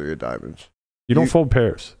fold ace 3 of diamonds. You don't fold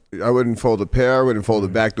pairs. I wouldn't fold a pair. I wouldn't fold a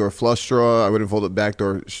backdoor flush draw. I wouldn't fold a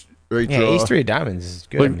backdoor straight draw. Yeah, ace 3 of diamonds is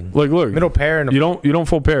good. Like, I mean, look, middle pair and you don't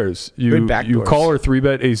fold pairs. You call or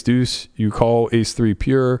 3-bet ace deuce. You call ace 3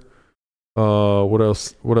 pure. What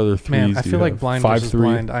else? What other threes? Man, I feel like blind versus 5-3.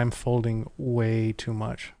 blind. I'm folding way too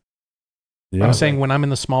much. Yeah. I'm saying when I'm in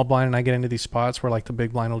the small blind and I get into these spots where like the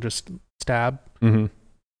big blind will just stab,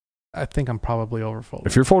 I think I'm probably overfolding.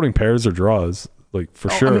 If you're folding pairs or draws, like for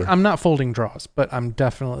sure. I mean, I'm not folding draws, but I'm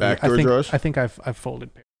definitely backdoor draws. I think I've folded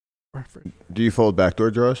pairs. Do you fold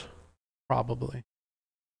backdoor draws? Probably.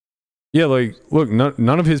 Yeah, like, look,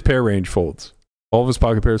 none of his pair range folds. All of his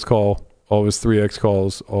pocket pairs call. All of his 3x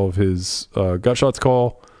calls. All of his gut shots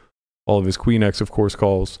call. All of his queen X, of course,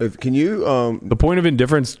 calls. Can you... The point of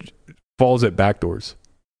indifference falls at backdoors,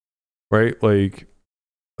 right? Like,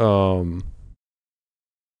 I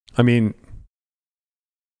mean,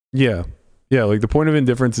 yeah, like the point of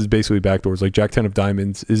indifference is basically backdoors. Like Jack 10 of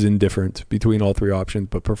diamonds is indifferent between all three options,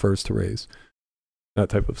 but prefers to raise. That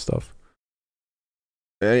type of stuff.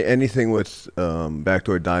 Anything with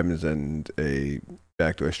backdoor diamonds and a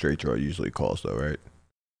backdoor straight draw usually calls, though, right?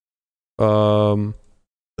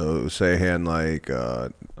 So say a hand like I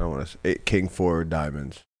don't want to say King 4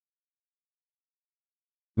 diamonds.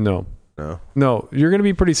 No. You're going to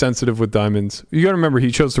be pretty sensitive with diamonds. You got to remember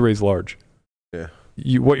he chose to raise large. Yeah.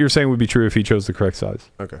 What you're saying would be true if he chose the correct size.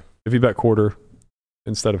 Okay. If he bet quarter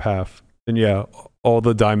instead of half, then yeah, all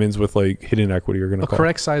the diamonds with like hidden equity are going to call. The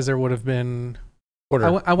correct size there would have been.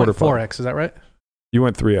 Quarter. I went 4x. Is that right? You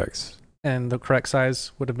went 3x. And the correct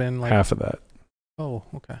size would have been like half of that. Oh,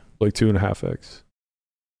 okay. Like 2.5x.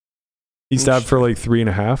 He stabbed for like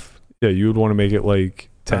 3.5. Yeah, you would want to make it like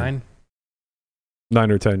 10.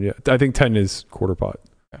 9 or 10. Yeah, I think 10 is quarter pot.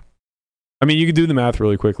 Okay. I mean, you could do the math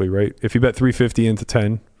really quickly, right? If you bet 350 into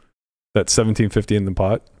 10, that's 1750 in the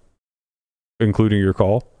pot, including your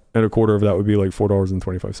call, and a quarter of that would be like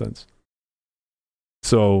 $4.25.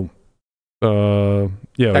 So,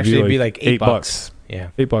 yeah, Actually, it'd be like $8.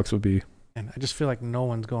 Yeah, $8 would be. And I just feel like no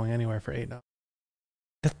one's going anywhere for $8.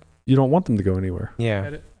 You don't want them to go anywhere.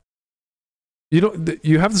 Yeah.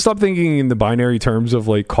 You have to stop thinking in the binary terms of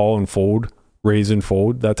like call and fold, raise and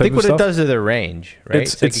fold, that type Think of stuff. what it does to their range, right?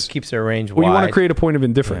 It's like it keeps their range wide. You want to create a point of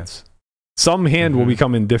indifference. Yeah. Some hand will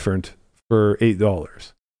become indifferent for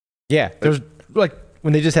 $8. Yeah, there's like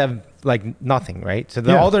when they just have like nothing, right? So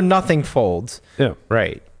all their nothing folds. Yeah,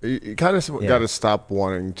 right. You kind of got to stop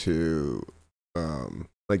wanting to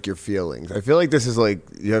like your feelings. I feel like this is like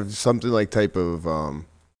you have something like type of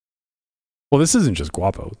well, this isn't just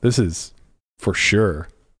guapo. This is for sure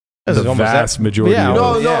the vast majority. Yeah,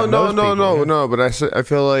 no. But I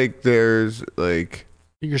feel like there's like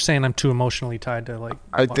you're saying I'm too emotionally tied to like.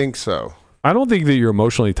 I think so. I don't think that you're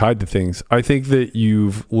emotionally tied to things. I think that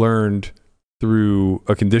you've learned through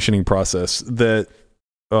a conditioning process that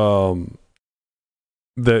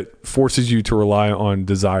that forces you to rely on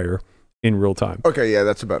desire in real time. Okay, yeah,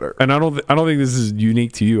 that's better. And I don't think this is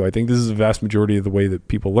unique to you. I think this is a vast majority of the way that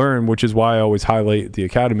people learn, which is why I always highlight at the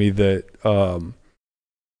academy that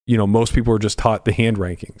most people are just taught the hand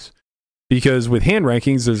rankings. Because with hand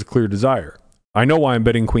rankings, there's a clear desire. I know why I'm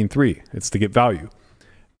betting queen 3. It's to get value.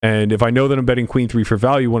 And if I know that I'm betting queen 3 for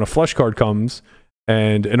value when a flush card comes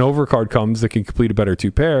and an overcard comes that can complete a better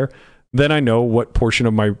 2 pair, then I know what portion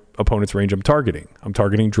of my opponent's range I'm targeting. I'm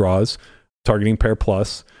targeting draws, targeting pair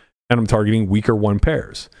plus, and I'm targeting weaker 1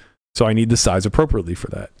 pairs. So I need to size appropriately for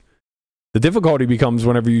that. The difficulty becomes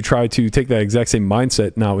whenever you try to take that exact same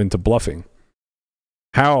mindset now into bluffing.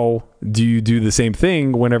 How do you do the same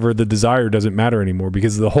thing whenever the desire doesn't matter anymore?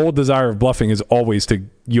 Because the whole desire of bluffing is always to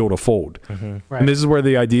yield a fold. Mm-hmm. Right. And this is where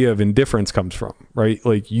the idea of indifference comes from, right?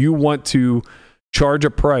 Like you want to charge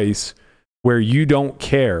a price where you don't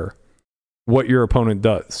care what your opponent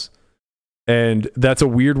does. And that's a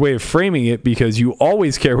weird way of framing it because you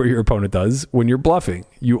always care what your opponent does when you're bluffing.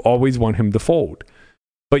 You always want him to fold.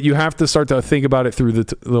 But you have to start to think about it through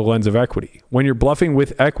the lens of equity. When you're bluffing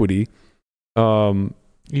with equity, you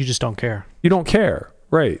just don't care. You don't care,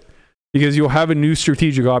 right? Because you'll have a new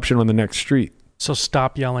strategic option on the next street. So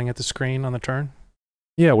stop yelling at the screen on the turn?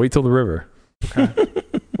 Yeah, wait till the river. Okay.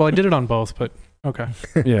 Well, I did it on both, but okay.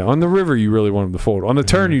 Yeah, on the river, you really want him to fold. On the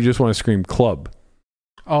turn, you just want to scream club.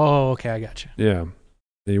 Oh, okay, I got you. Yeah.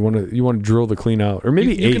 You want to drill the clean out. Or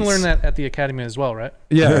maybe you can learn that at the academy as well, right?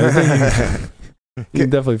 Yeah. You can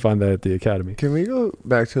definitely find that at the academy. Can we go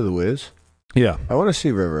back to the Wiz? Yeah. I want to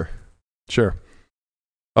see river. Sure.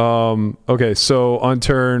 Okay, so on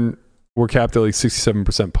turn, we're capped at like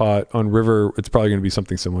 67% pot. On river, it's probably going to be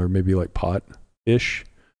something similar, maybe like pot-ish.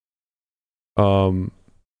 He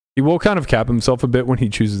will kind of cap himself a bit when he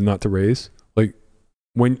chooses not to raise. Like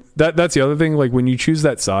when that's the other thing. Like when you choose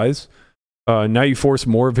that size, now you force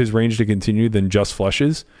more of his range to continue than just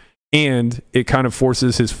flushes, and it kind of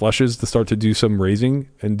forces his flushes to start to do some raising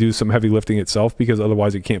and do some heavy lifting itself because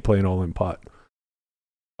otherwise it can't play an all-in pot.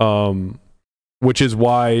 Which is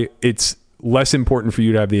why it's less important for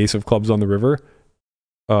you to have the ace of clubs on the river,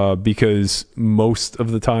 because most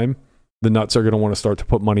of the time the nuts are going to want to start to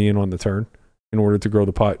put money in on the turn in order to grow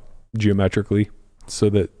the pot geometrically so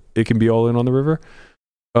that it can be all in on the river.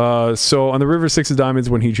 So on the river, 6 of diamonds,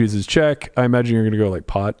 when he chooses check, I imagine you're going to go like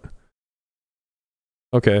pot.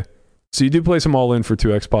 Okay. So you do play some all in for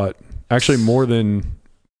 2x pot. Actually, more than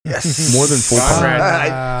full pot.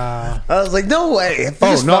 I was like, no way.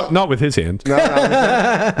 Not with his hand. No.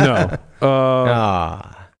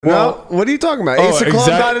 No. No, what are you talking about? Ace of clubs,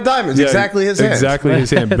 nine of diamonds. Yeah, exactly his hand. Exactly his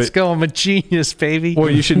hand. Let's go. I'm a genius, baby. Well,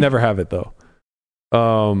 you should never have it though.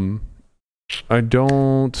 I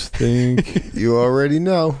don't think. You already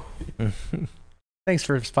know. Thanks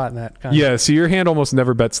for spotting that. Connor. Yeah. So your hand almost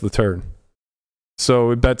never bets the turn. So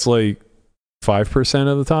it bets like 5%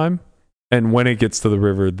 of the time, and when it gets to the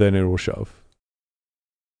river, then it will shove.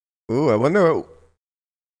 Ooh, I wonder.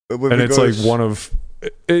 And it's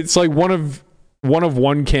like one of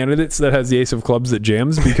one candidates that has the ace of clubs that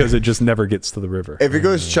jams because it just never gets to the river. If it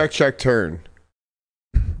goes check turn,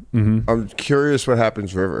 Mm-hmm. I'm curious what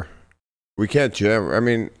happens river. We can't jam. I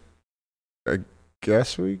mean, I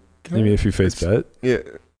guess we can. You mean if you face bet? Yeah.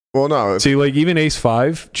 Well, no. See, like even ace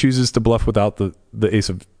 5 chooses to bluff without the ace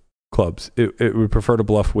of clubs. It would prefer to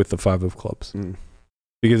bluff with the 5 of clubs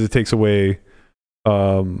because it takes away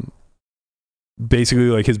basically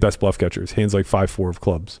like his best bluff catchers. Hands like 5-4 of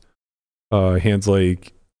clubs. Hands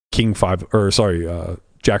like Jack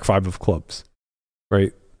 5 of clubs,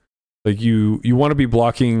 right? Like you want to be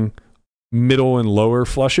blocking middle and lower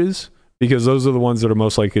flushes because those are the ones that are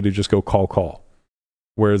most likely to just go call.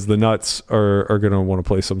 Whereas the nuts are going to want to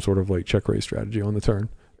play some sort of like check raise strategy on the turn,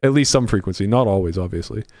 at least some frequency, not always,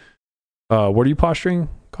 obviously. What are you posturing,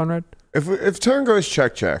 Conrad? If turn goes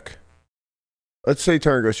check, let's say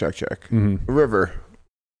turn goes check. Mm-hmm. River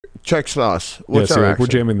checks us. What's our like action? we're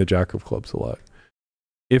jamming the jack of clubs a lot.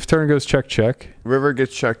 If turn goes check. River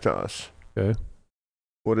gets checked to us. Okay.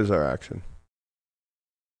 What is our action?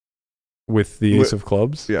 With the ace of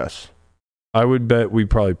clubs? Yes. I would bet we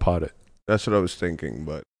probably pot it. That's what I was thinking,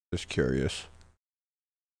 but just curious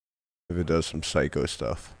if it does some psycho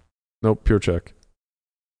stuff. Nope, pure check.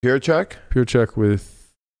 Pure check? Pure check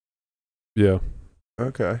with, yeah.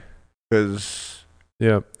 Okay. Because...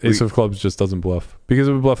 Yeah, ace of clubs just doesn't bluff. Because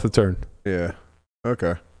it would bluff the turn. Yeah.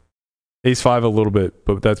 Okay. Ace 5 a little bit,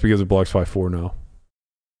 but that's because it blocks 5-4 now.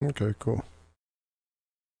 Okay, cool.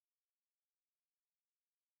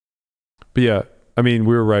 But yeah, I mean,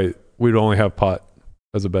 we were right. We'd only have pot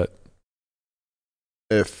as a bet.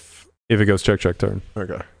 If it goes check turn.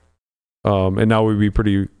 Okay. And now we'd be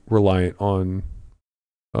pretty reliant on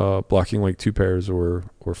blocking like 2 pairs or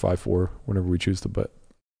 5-4 whenever we choose to bet.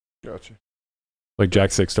 Gotcha. Like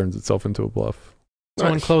Jack 6 turns itself into a bluff. So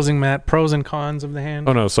in closing, Matt, pros and cons of the hand.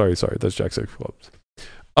 Oh no, sorry. That's Jack 6 clubs.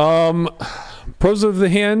 Pros of the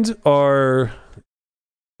hand are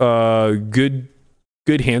good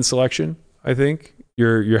hand selection, I think.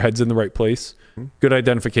 Your head's in the right place. Good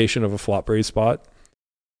identification of a flop raise spot.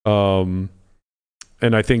 And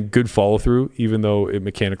I think good follow through, even though it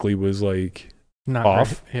mechanically was like not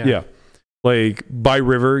off. Right. Yeah. Like by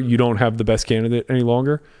river, you don't have the best candidate any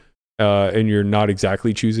longer. And you're not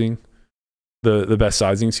exactly choosing the best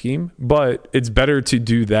sizing scheme, but it's better to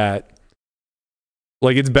do that.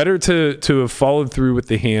 Like it's better to have followed through with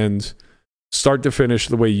the hand start to finish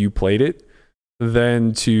the way you played it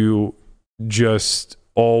than to just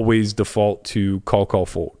always default to call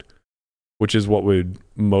fold, which is what would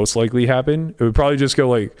most likely happen. It would probably just go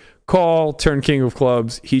like call, turn king of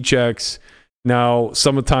clubs, he checks. Now,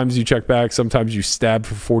 sometimes you check back, sometimes you stab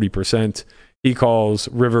for 40%. He calls,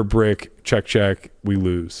 river brick, check, we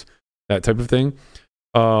lose. That type of thing.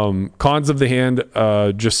 Cons of the hand,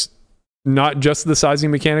 just not just the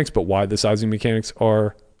sizing mechanics, but why the sizing mechanics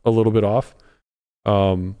are a little bit off.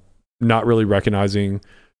 Not really recognizing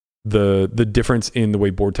the difference in the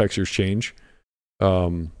way board textures change.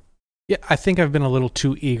 Yeah, I think I've been a little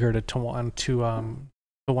too eager to want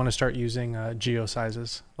to start using geo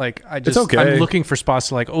sizes. Like I'm looking for spots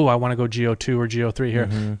to like, oh, I want to go geo 2 or geo 3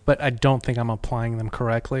 here, but I don't think I'm applying them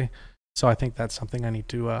correctly. So I think that's something I need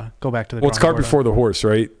to go back to the. Well, it's cart before the horse,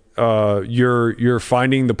 right? You're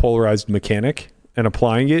finding the polarized mechanic and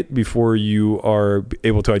applying it before you are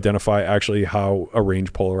able to identify actually how a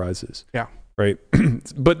range polarizes. Yeah. Right.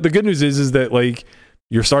 But the good news is that like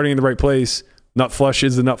you're starting in the right place. Nut flush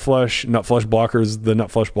is the nut flush blocker is the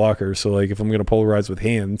nut flush blocker. So like if I'm going to polarize with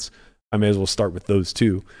hands, I may as well start with those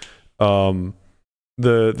two. The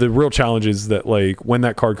real challenge is that like when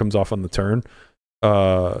that card comes off on the turn,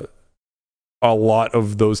 a lot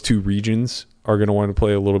of those two regions are going to want to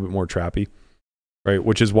play a little bit more trappy, right?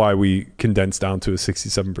 Which is why we condense down to a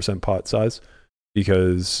 67% pot size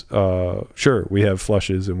because sure, we have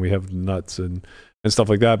flushes and we have nuts and stuff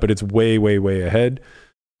like that, but it's way, way, way ahead.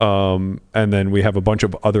 And then we have a bunch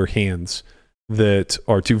of other hands that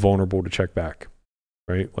are too vulnerable to check back,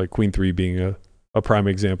 right? Like Queen 3 being a prime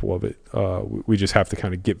example of it. We just have to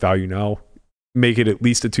kind of get value now, make it at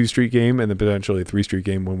least a 2-street game, and then potentially a 3-street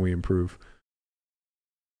game when we improve.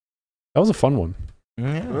 That was a fun one.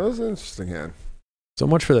 Yeah. That was an interesting hand. So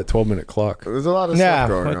much for that 12-minute clock. There's a lot of stuff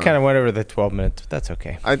going on. Yeah, kind of went over the 12 minutes. That's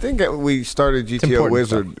okay. I think we started GTO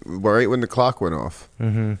Wizard right when the clock went off.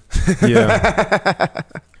 Mm-hmm. Yeah.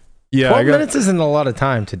 Yeah. 12 minutes isn't a lot of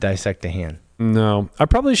time to dissect a hand. No. I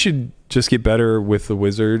probably should just get better with the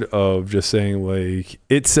Wizard of just saying, like,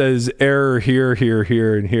 it says error here, here,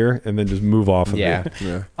 here, and here, and then just move off of it.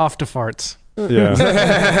 Yeah. Off to farts. Yeah.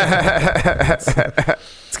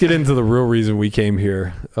 Let's get into the real reason we came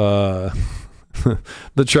here.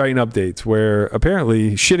 The Triton updates, where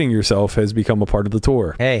apparently shitting yourself has become a part of the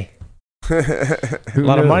tour. Hey. A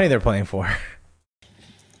lot of money they're playing for.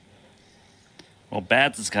 Well,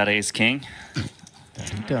 Bads has got ace king.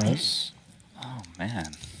 He does. Oh,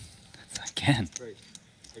 man. That's again.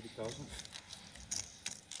 80,000.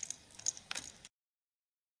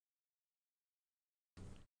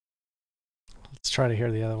 Let's try to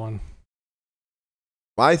hear the other one.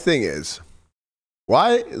 My thing is,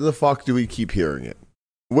 why the fuck do we keep hearing it?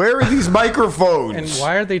 Where are these microphones? And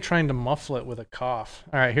why are they trying to muffle it with a cough?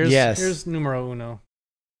 All right, here's numero uno.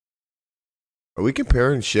 Are we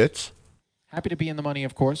comparing shits? Happy to be in the money,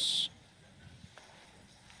 of course.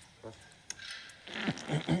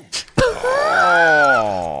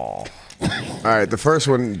 Oh. All right, the first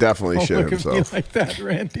one definitely shit Look himself. at me like that,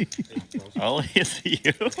 Randy. Oh, is it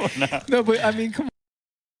you or not? No, but I mean, come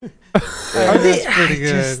on. Are they? That's pretty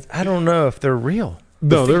good. I don't know if they're real.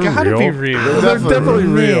 No, they're Gotta real. be real. They're definitely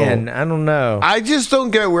real. Man, I don't know. I just don't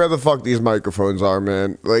get where the fuck these microphones are,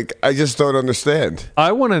 man. Like, I just don't understand.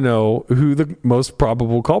 I want to know who the most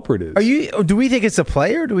probable culprit is. Do we think it's a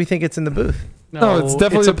player or do we think it's in the booth? No, it's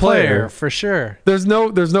definitely a a player. for sure. There's no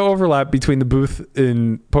overlap between the booth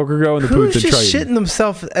in PokerGo and the booth in Who's just Triton. shitting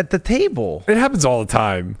themselves at the table? It happens all the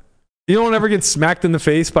time. You don't ever get smacked in the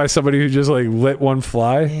face by somebody who just like let one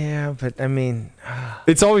fly. Yeah, but I mean,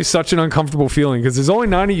 It's always such an uncomfortable feeling because there's only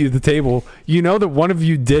 9 of you at the table. You know that one of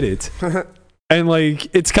you did it. And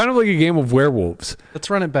like, it's kind of like a game of werewolves. Let's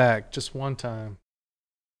run it back just one time.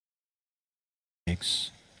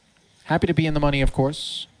 Thanks. Happy to be in the money, of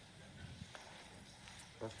course.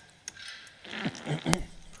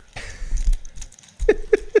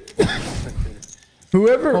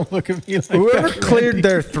 whoever Don't look at me like whoever that, cleared Randy.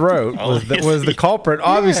 their throat was the culprit.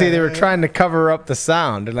 Obviously, they were trying to cover up the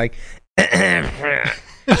sound. They're like,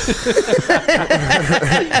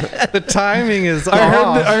 The timing is off.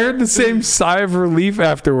 I heard the same sigh of relief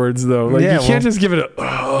afterwards, though. Like, Yeah, you can't just give it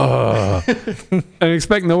a and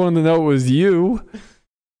expect no one to know it was you.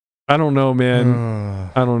 I don't know,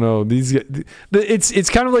 man. I don't know. It's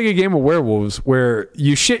kind of like a game of werewolves where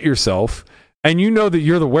you shit yourself and you know that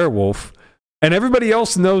you're the werewolf, and everybody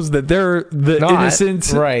else knows that they're the innocent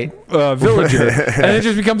villager, and it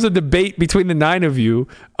just becomes a debate between the 9 of you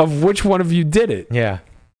of which one of you did it. yeah,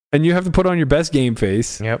 And you have to put on your best game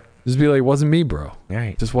face. yep, Just be like, it wasn't me, bro. right.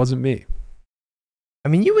 It just wasn't me. I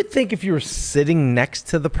mean, you would think if you were sitting next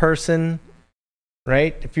to the person,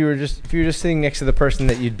 right? If you were just sitting next to the person,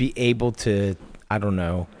 that you'd be able to, I don't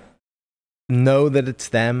know that it's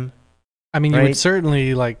them. I mean, you Right? would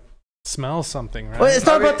certainly like smell something, right? Well, it's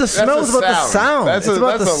not about the smell; it's about the sound. That's It's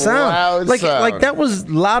about the a sound. loud Like sound. that was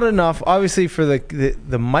loud enough, obviously, for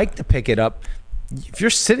the mic to pick it up. If you're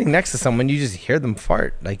sitting next to someone, you just hear them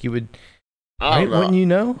fart. Like you would, I right? don't know. Wouldn't you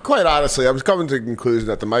know? Quite honestly, I was coming to the conclusion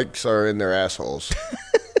that the mics are in their assholes.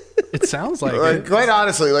 It sounds like Like, it. quite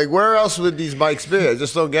honestly, like, where else would these mics be? I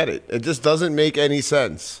just don't get it. It just doesn't make any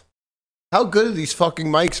sense. How good are these fucking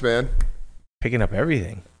mics, man? Picking up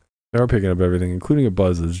everything. They are picking up everything, including a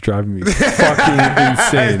buzz that's driving me fucking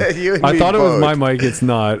insane. You and I me thought it was both. my mic. It's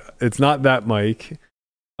not. It's not that mic.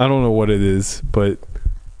 I don't know what it is, but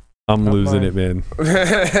I'm losing it, man.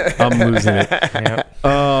 I'm losing it.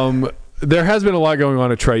 Yep. There has been a lot going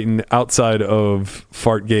on at Triton outside of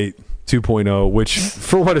Fartgate 2.0, which,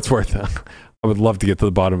 for what it's worth, I would love to get to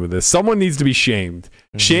the bottom of this. Someone needs to be shamed.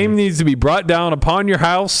 Mm-hmm. Shame needs to be brought down upon your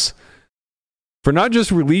house for not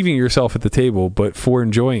just relieving yourself at the table, but for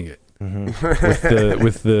enjoying it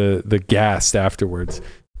with the gas afterwards.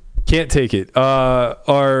 Can't take it.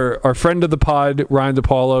 Our friend of the pod, Ryan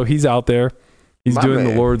DePaulo, he's out there. He's My doing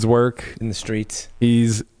man. the Lord's work. In the streets.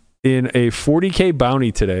 He's in a 40K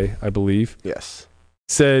bounty today, I believe. Yes.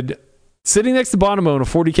 Said, sitting next to Bonomo in a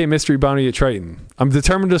 40K mystery bounty at Triton. I'm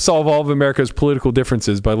determined to solve all of America's political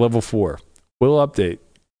differences by level 4. Will update.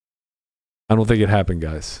 I don't think it happened,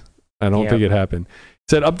 guys. I don't think it happened.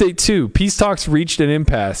 Said update 2. Peace talks reached an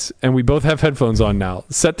impasse, and we both have headphones on now.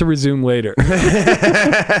 Set to resume later. Oh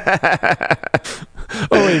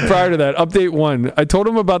wait, prior to that, update 1. I told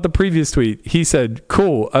him about the previous tweet. He said,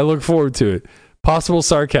 "Cool. I look forward to it. Possible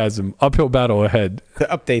sarcasm. Uphill battle ahead." The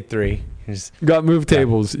update 3. Got moved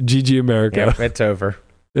tables. GG America. Yep, it's over.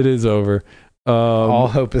 It is over. All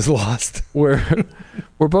hope is lost. We're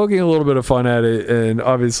poking a little bit of fun at it, and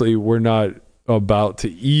obviously we're not about to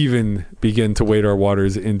even begin to wade our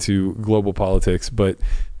waters into global politics, but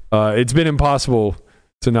it's been impossible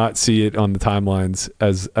to not see it on the timelines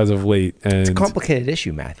as of late. And it's a complicated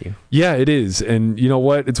issue, Matthew. Yeah, it is. And you know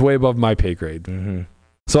what? It's way above my pay grade. Mm-hmm.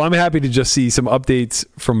 So I'm happy to just see some updates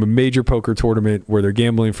from a major poker tournament where they're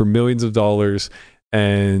gambling for millions of dollars,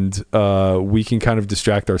 and we can kind of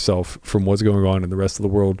distract ourselves from what's going on in the rest of the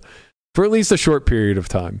world for at least a short period of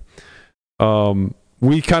time.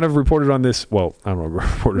 We kind of reported on this. Well, I don't know.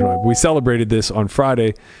 Reported on it. We celebrated this on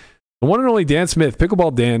Friday. The one and only Dan Smith,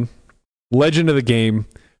 Pickleball Dan, legend of the game,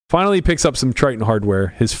 finally picks up some Triton hardware.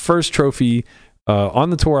 His first trophy on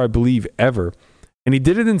the tour, I believe, ever. And he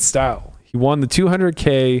did it in style. He won the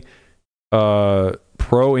 200K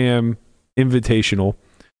Pro-Am Invitational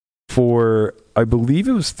for, I believe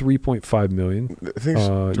it was $3.5 million.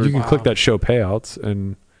 You can click that show payouts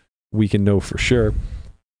and we can know for sure.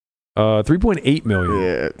 $3.8 million.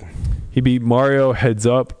 Yeah. He beat Mario heads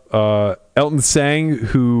up. Elton Sang,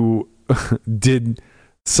 who did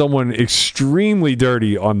someone extremely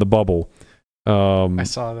dirty on the bubble. I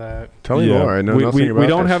saw that. Tell me more. I know nothing about we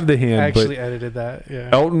don't this. have the hand. I actually but edited that. Yeah.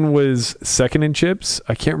 Elton was second in chips.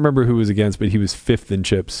 I can't remember who was against, but he was fifth in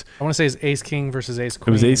chips. I want to say it's Ace King versus Ace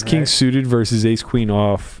Queen. It was Ace King right? suited versus Ace Queen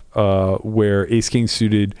off, where Ace King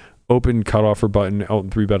suited open cutoff or button. Elton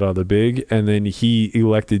 3-bet out of the big, and then he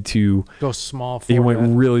elected to go small. He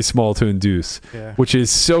went really small to induce, which is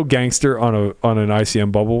so gangster on an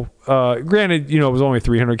ICM bubble. Granted, it was only a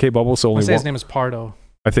 300K bubble, so only. His name is Pardo.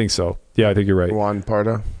 I think so. Yeah, I think you're right. Juan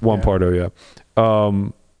Pardo. Pardo, yeah.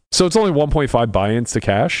 So it's only 1.5 buy-ins to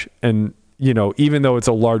cash, and even though it's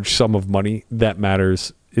a large sum of money, that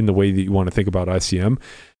matters in the way that you want to think about ICM.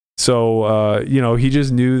 So he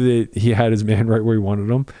just knew that he had his man right where he wanted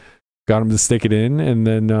him. Got him to stick it in, and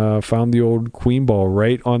then found the old queen ball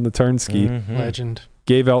right on the turn ski. Mm-hmm. Legend.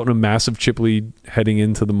 Gave Elton a massive chip lead heading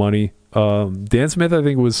into the money. Dan Smith, I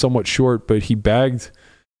think, was somewhat short, but he bagged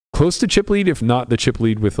close to chip lead, if not the chip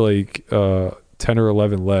lead, with like 10 or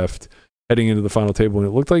 11 left heading into the final table. And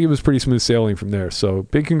it looked like it was pretty smooth sailing from there. So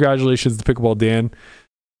big congratulations to Pickleball Dan.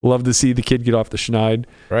 Love to see the kid get off the schneid.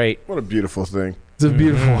 Right. What a beautiful thing. It's a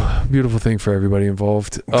beautiful, beautiful thing for everybody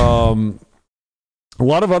involved. A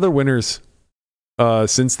lot of other winners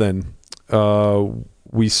since then.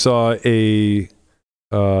 We saw a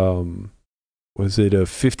was it a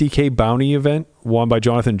 50K bounty event won by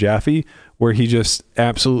Jonathan Jaffe, where he just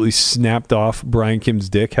absolutely snapped off Brian Kim's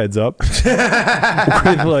dick heads up with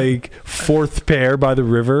like fourth pair by the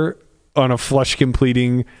river on a flush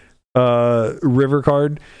completing river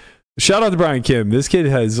card. Shout out to Brian Kim. This kid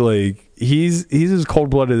has he's as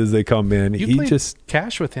cold-blooded as they come, man. You played just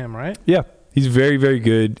cash with him, right? Yeah. He's very, very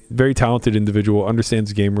good, very talented individual, understands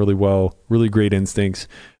the game really well, really great instincts.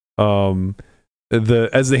 As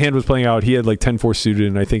the hand was playing out, he had like 10-4 suited,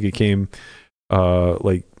 and I think it came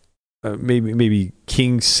maybe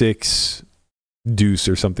King 6 deuce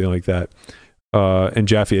or something like that. And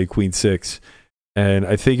Jaffe had Queen 6. And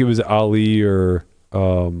I think it was Ali or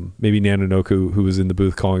maybe Nananoku who was in the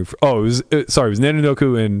booth calling for. Oh, it was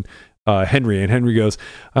Nananoku and Henry. And Henry goes,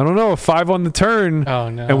 I don't know, a 5 on the turn. Oh,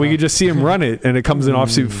 no. And we could just see him run it, and it comes in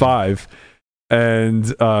offsuit 5.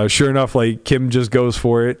 And sure enough, Kim just goes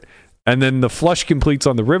for it. And then the flush completes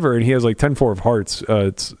on the river, and he has 10-4 of hearts.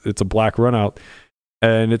 It's a black run out.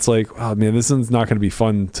 And it's like, oh man, this one's not going to be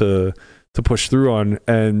fun to push through on.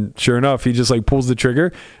 And sure enough, he just pulls the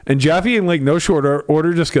trigger. And Jaffe in no short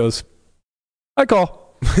order just goes, I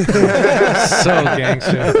call. So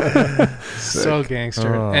gangster. So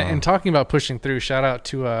gangster. And talking about pushing through, shout out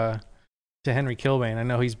to Henry Kilbane. I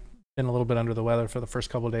know he's been a little bit under the weather for the first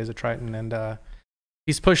couple of days at Triton, and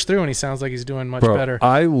he's pushed through, and he sounds like he's doing much better.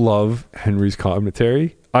 I love Henry's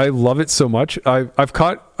commentary. I love it so much. I've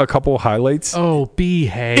caught a couple highlights. Oh,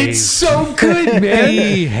 behave. It's so good, man.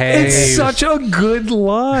 Behave. It's such a good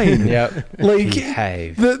line. Yep.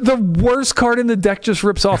 Behave. The worst card in the deck just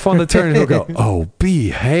rips off on the turn, and he'll go, oh,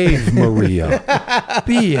 behave, Maria.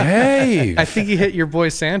 Behave. I think he hit your boy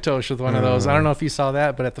Santosh with one of those. I don't know if you saw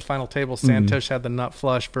that, but at the final table, Santosh had the nut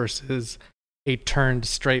flush versus a turned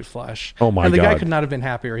straight flush. Oh, my God. And the guy could not have been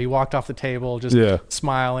happier. He walked off the table just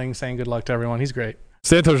smiling, saying good luck to everyone. He's great.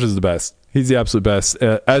 Santos is the best. He's the absolute best,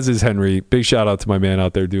 as is Henry. Big shout out to my man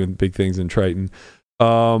out there doing big things in Triton.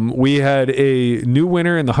 We had a new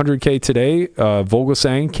winner in the 100K today.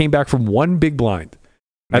 Vogelsang came back from one big blind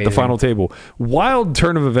at the final table. Wild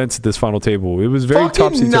turn of events at this final table. It was very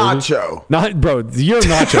topsy-turvy. Nacho. You're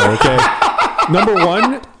Nacho, okay? Number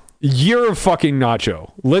one, you're a fucking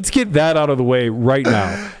Nacho. Let's get that out of the way right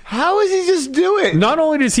now. How does he just do it? Not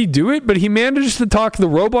only does he do it, but he managed to talk the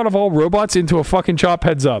robot of all robots into a fucking chop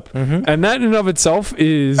heads up. And that in and of itself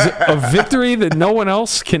is a victory that no one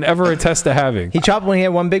else can ever attest to having. He chopped when he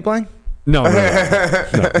had one big blind? No,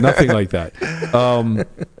 nothing like that.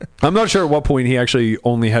 I'm not sure at what point he actually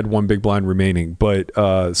only had one big blind remaining,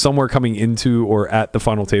 but somewhere coming into or at the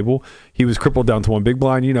final table, he was crippled down to one big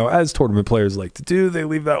blind. You know, as tournament players like to do, they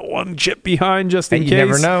leave that one chip behind just in case. You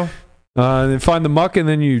never know. Then find the muck, and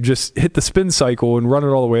then you just hit the spin cycle and run it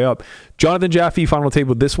all the way up. Jonathan Jaffe final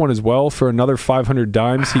table this one as well for another 500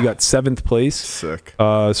 dimes. He got 7th place. Sick.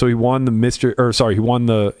 So he won the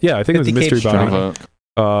I think it was a mystery bounty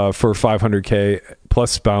for 500K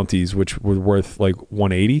plus bounties, which were worth like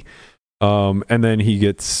 180. And then he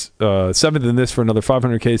gets 7th in this for another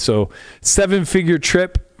 500K. So 7-figure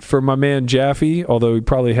trip for my man Jaffe, although he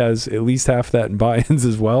probably has at least half that in buy-ins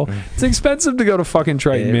as well. It's expensive to go to fucking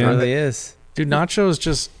Triton, man. It really is. Dude, Nacho's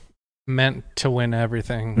just meant to win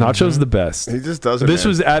everything. Nacho's the best. He just does it. This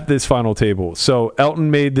was at this final table. So Elton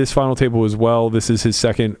made this final table as well. This is his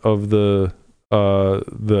second of the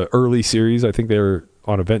early series. I think they're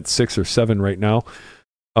on event 6 or 7 right now.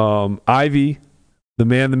 Ivy, the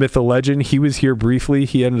man, the myth, the legend, he was here briefly.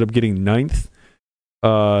 He ended up getting 9th.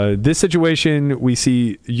 This situation, we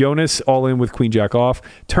see Jonas all in with queen jack off,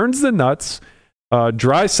 turns the nuts,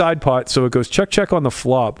 dry side pot, so it goes check on the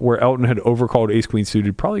flop where Elton had overcalled ace queen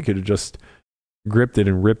suited. Probably could have just gripped it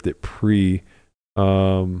and ripped it pre.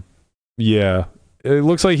 Yeah, it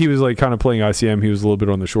looks like he was like kind of playing ICM. He was a little bit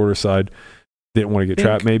on the shorter side. Didn't want to get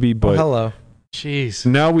trapped maybe, but hello. Jeez.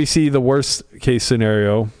 Now we see the worst case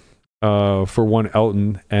scenario for one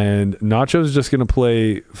Elton, and Nacho's just going to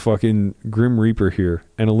play fucking Grim Reaper here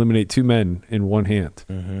and eliminate 2 men in one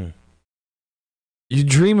hand. You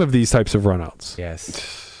dream of these types of runouts.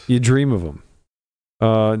 Yes. You dream of them.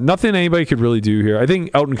 Nothing anybody could really do here. I think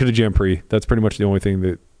Elton could have jammed pre. That's pretty much the only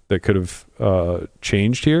thing that could have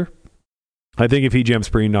changed here. I think if he jams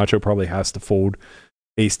pre, Nacho probably has to fold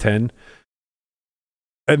ace 10.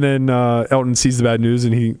 And then Elton sees the bad news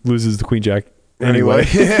and he loses the queen jack anyway.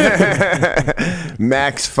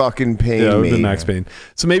 Max fucking pain. Yeah, the max pain.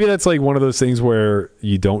 So maybe that's like one of those things where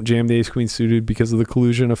you don't jam the ace queen suited because of the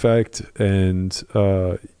collusion effect, and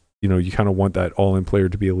you kind of want that all-in player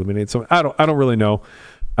to be eliminated. So I don't really know.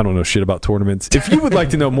 I don't know shit about tournaments. If you would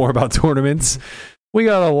like to know more about tournaments, we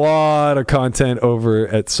got a lot of content over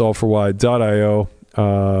at S4Y.io.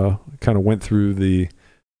 Kind of went through the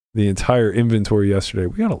entire inventory yesterday.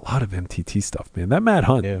 We got a lot of MTT stuff, man. That Matt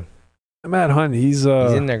Hunt. Yeah. Matt Hunt, he's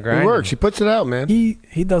in there grinding. He works. He puts it out, man.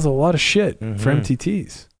 He does a lot of shit for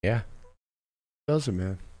MTTs. Yeah. Does it,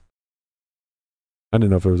 man. I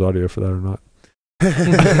didn't know if there was audio for that or not.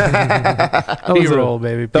 B-roll,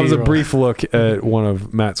 baby. That was a brief look at one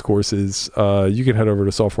of Matt's courses. You can head over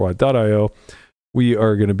to S4Y.io.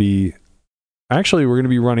 We're going to be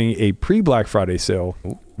running a pre-Black Friday sale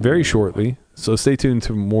very shortly. So stay tuned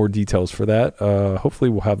to more details for that.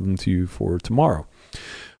 Hopefully we'll have them to you for tomorrow.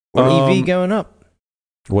 EV going up.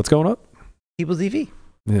 What's going up? People's EV.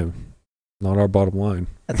 Yeah. Not our bottom line.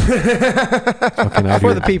 For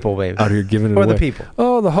the people, baby. Out here giving it away. For the people.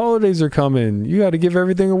 Oh, the holidays are coming. You got to give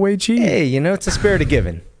everything away cheap. Hey, it's a spirit of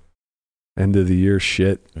giving. End of the year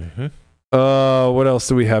shit. What else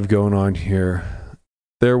do we have going on here?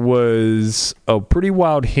 There was a pretty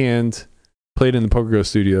wild hand played in the PokerGo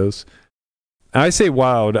studios. And I say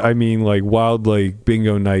wild, I mean like wild, like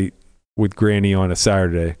bingo night with Granny on a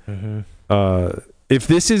Saturday. If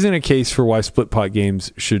this isn't a case for why split pot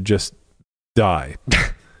games should just die,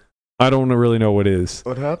 I don't really know what is.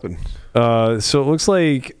 What happened? So it looks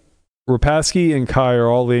like Rapaski and Kai are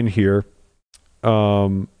all in here.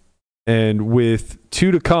 And with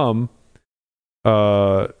 2 to come,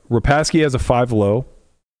 Rapaski has a 5 low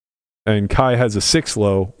and Kai has a 6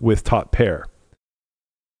 low with top pair.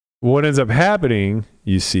 What ends up happening,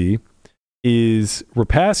 you see, is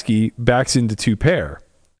Rapaski backs into 2 pair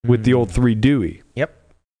with the old 3 Dewey.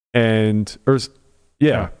 Yep. With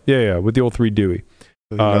the old 3 Dewey.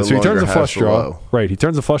 So he turns a flush draw. Right, he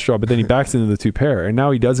turns a flush draw, but then he backs into the 2 pair, and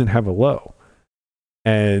now he doesn't have a low.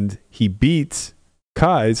 And he beats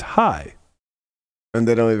Kai's high. And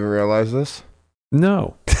they don't even realize this?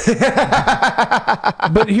 No.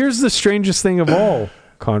 But here's the strangest thing of all,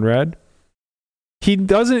 Conrad. he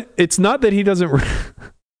doesn't. It's not that he doesn't.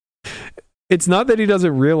 It's not that he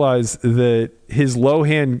doesn't realize that his low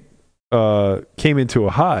hand came into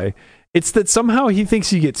a high. It's that somehow he thinks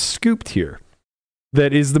he gets scooped here.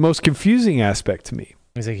 That is the most confusing aspect to me.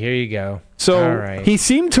 He's like, here you go. So All right. he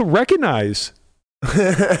seemed to recognize.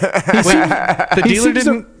 The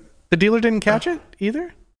dealer didn't catch it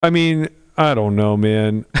either? I mean, I don't know,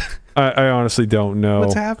 man. I honestly don't know.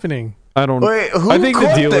 What's happening? I don't. Wait, who I think the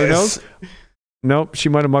caught dealer this? knows. Nope, she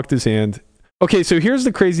might have mucked his hand. Okay, so here's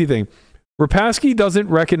the crazy thing. Rapaski doesn't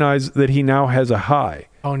recognize that he now has a high,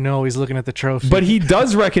 Oh no, he's looking at the trophy. but he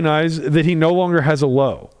does recognize that he no longer has a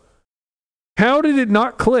low. How did it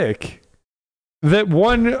not click that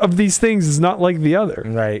one of these things is not like the other?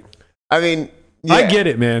 Right. I mean, yeah. I get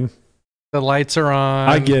it, man. The lights are on.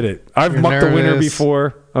 I get it. I've You're mucked the winner nervous.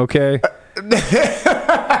 before, okay?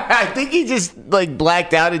 I think he just like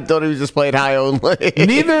blacked out and thought he was just playing high only.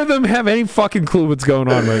 Neither of them have any fucking clue what's going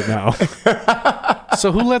on right now.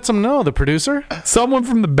 So who lets him know? The producer? Someone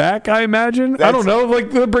from the back, I imagine. I don't know.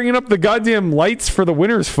 Like they're bringing up the goddamn lights for the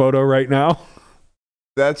winner's photo right now.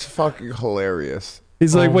 That's fucking hilarious.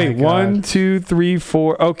 He's like, Oh wait, my God. 1, 2, 3,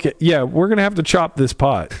 4. Okay, yeah, we're gonna have to chop this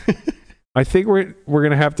pot. I think we're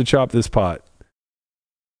gonna have to chop this pot.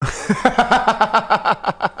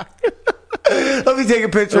 Let me take a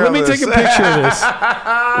picture. Let me take a picture of this.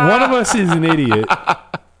 One of us is an idiot.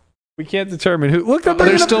 We can't determine who. Look,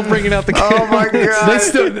 They're still bringing out the Oh camera. my god! They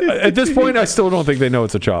still, at this point, I still don't think they know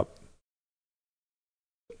it's a chop.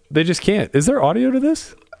 They just can't. Is there audio to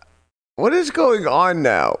this? What is going on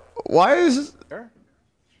now? Why is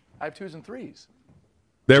I have 2s and 3s.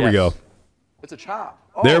 There we go. It's a chop.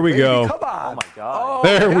 There we go. Come on. Oh my god.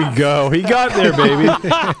 There we go. He got there, baby.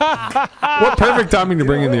 What perfect timing to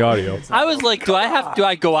bring in the audio. I was like, do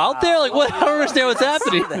I go out there? Like, what? I don't understand what's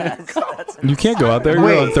happening. You can't go out there.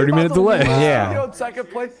 You're on a 30-minute delay. Yeah. In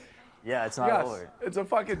second place. Yeah, it's not Yes, over. it's a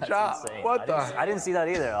fucking That's chop. insane. What the? I didn't see that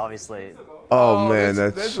either, obviously. Oh man,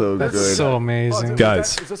 that's so That's good. so amazing.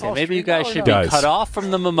 Guys. Yeah, maybe you guys should be Guys. cut off from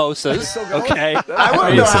the mimosas. Okay. I want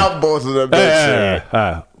to know how both of them did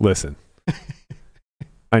shit. Listen.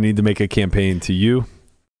 I need to make a campaign to you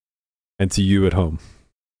and to you at home.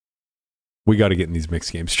 We got to get in these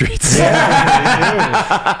mixed game streets. Bro, we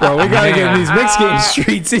got to get in these mixed game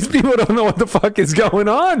streets. These people don't know what the fuck is going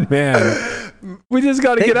on, man. We just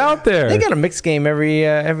got to get out there. They got a mixed game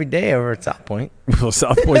every day over at South Point. Well,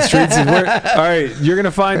 South Point streets is where. All right, you're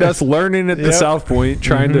gonna find us learning at the South Point,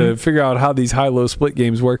 trying to figure out how these high-low split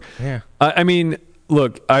games work. Yeah. I mean,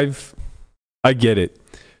 look, I get it.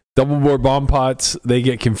 Double board bomb pots, they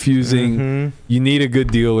get confusing. You need a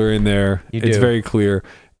good dealer in there. It's do. very clear.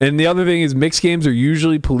 And the other thing is, mixed games are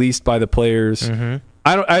usually policed by the players.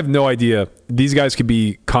 I have no idea. These guys could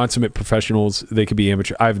be consummate professionals. They could be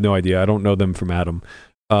amateur. I have no idea. I don't know them from Adam.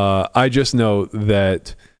 I just know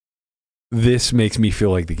that this makes me feel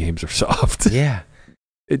like the games are soft. Yeah.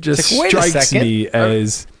 It just like, wait a strikes second. me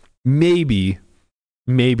as maybe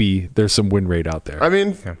there's some win rate out there. I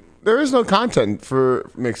mean, there is no content for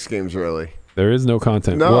mixed games, really. There is no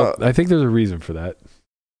content. No. Well, I think there's a reason for that.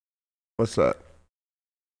 What's that?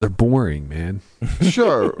 They're boring, man.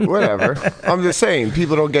 Sure, whatever. I'm just saying,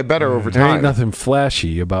 people don't get better over There ain't time. nothing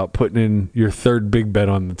flashy about putting in your third big bet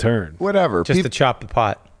on the turn. Whatever. Just to chop the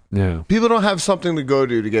pot. Yeah. People don't have something to go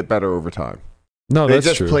to get better over time. No, They that's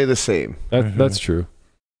just true. play the same. That's true.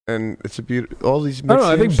 And it's a beautiful. All these I don't mixed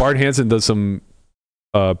know. I think games? Bart Hansen does some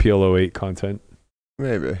PLO8 content.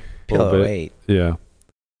 Maybe. A little Pillow bit. 8. Yeah.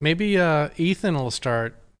 Maybe Ethan will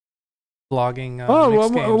start vlogging. Oh,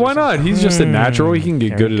 mixed games or why not? something. He's just a natural. He can get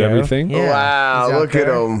There good we at go. everything. Yeah. Wow, He's out look at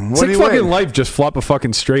there. him. What Six did he fucking win? life, just flop a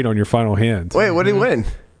fucking straight on your final hand. Wait, what did he win?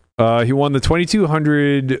 He won the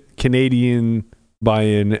 2,200 Canadian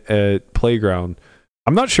buy-in at Playground.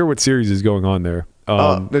 I'm not sure what series is going on there. They're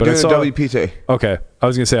but doing I saw, a WPT. Okay. I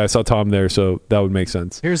was going to say I saw Tom there, so that would make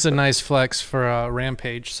sense. Here's a nice flex for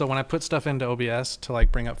Rampage. So when I put stuff into OBS to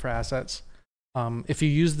like bring up for assets, if you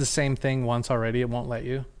use the same thing once already, it won't let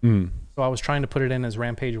you. So I was trying to put it in as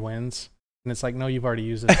Rampage wins, and it's like, no, you've already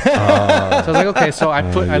used it. So I was like, okay. So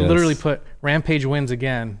I literally put Rampage wins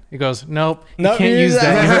again. It goes, nope, you can't use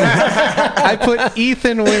that. I put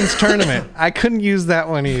Ethan wins tournament. I couldn't use that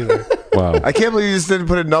one either. Wow. I can't believe you just didn't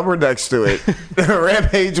put a number next to it.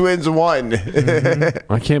 Rampage wins 1.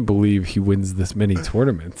 I can't believe he wins this many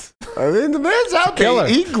tournaments. I mean, the man's out there. Killer.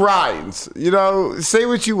 He grinds. You know, say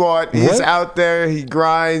what you want. He's What? out there. He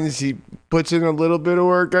grinds. He puts in a little bit of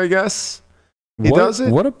work, I guess. He does it.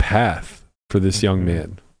 What a path for this young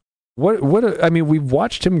man. I mean, we've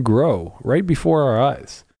watched him grow right before our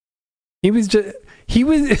eyes. He was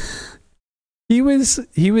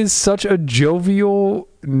He was such a jovial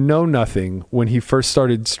know-nothing when he first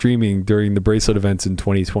started streaming during the bracelet events in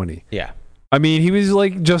 2020. Yeah. I mean, he was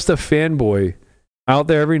like just a fanboy out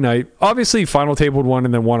there every night. Obviously, final tabled one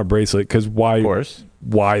and then won a bracelet because why? Of course.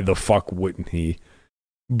 Why the fuck wouldn't he?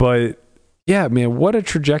 But yeah, man, what a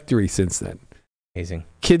trajectory since then. Amazing.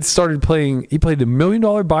 Kid started playing. He played $1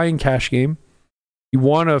 million buy-in cash game. He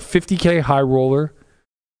won a 50K high roller.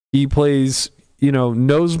 He plays,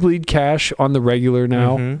 nosebleed cash on the regular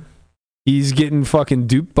now. Mm-hmm. He's getting fucking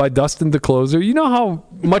duped by Dustin the closer. You know how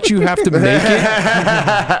much you have to make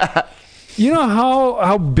it? You know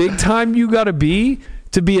how big time you got to be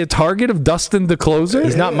a target of Dustin the closer?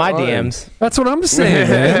 He's not my DMs. That's what I'm saying,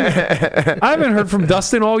 man. I haven't heard from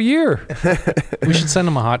Dustin all year. We should send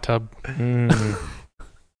him a hot tub.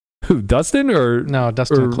 Who, Dustin or No,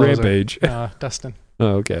 Dustin or the closer. Rampage? Dustin.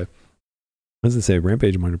 Oh, okay. I was going to say,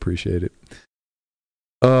 Rampage might appreciate it.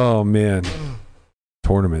 Oh, man.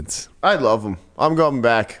 Tournaments. I love them. I'm going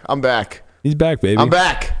back. I'm back. He's back, baby. I'm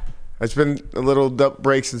back. It's been a little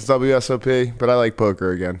break since WSOP, but I like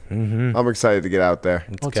poker again. Mm-hmm. I'm excited to get out there.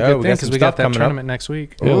 Well, it's a good thing because we got that tournament next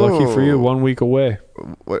week. Yeah, lucky for you, 1 week away.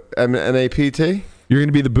 What, NAPT? You're going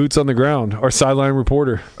to be the boots on the ground, our sideline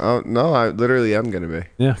reporter. Oh, no, I literally am going to be.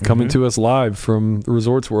 Yeah, coming to us live from the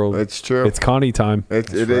Resorts World. It's true. It's Connie time.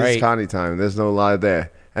 It is Connie time. There's no lie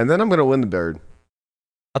there. And then I'm going to win the bird.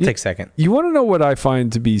 I'll take second. You want to know what I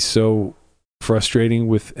find to be so frustrating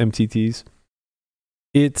with MTTs?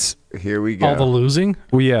 It's here we go. All the losing?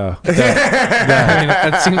 Well, yeah.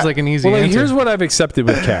 That seems like an easy answer. Here's what I've accepted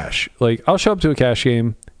with cash. Like, I'll show up to a cash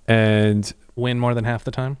game and win more than half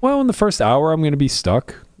the time. Well, in the first hour, I'm going to be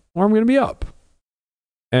stuck or I'm going to be up.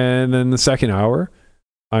 And then the second hour,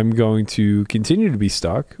 I'm going to continue to be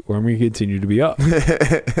stuck or I'm going to continue to be up.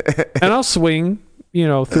 And I'll swing,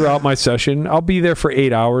 throughout my session. I'll be there for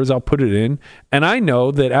 8 hours. I'll put it in. And I know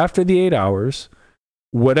that after the 8 hours,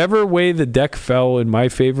 whatever way the deck fell in my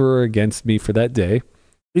favor or against me for that day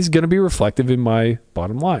is going to be reflective in my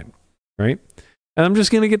bottom line, right? And I'm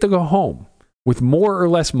just going to get to go home with more or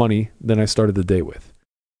less money than I started the day with.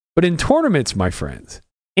 But in tournaments, my friends,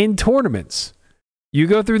 you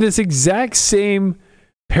go through this exact same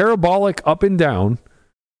parabolic up and down,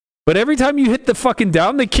 but every time you hit the fucking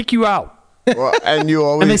down, they kick you out. Well, and you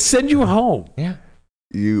always and they send you home. Yeah.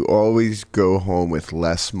 You always go home with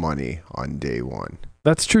less money on day one.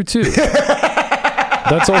 That's true too.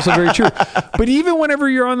 That's also very true. But even whenever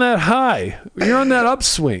you're on that high, you're on that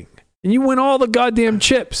upswing, and you win all the goddamn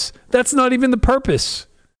chips, that's not even the purpose.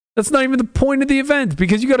 That's not even the point of the event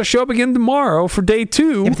because you got to show up again tomorrow for day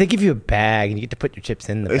 2. Yeah, but they give you a bag and you get to put your chips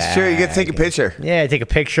in the bag. It's true. You get to take a picture. Yeah, take a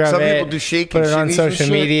picture of it. Some people do shake put and it on shimmies social and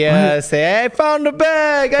shit. media. Say, hey, I found the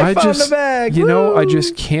bag. I found the bag. I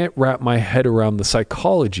just can't wrap my head around the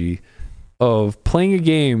psychology of playing a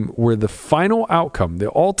game where the final outcome,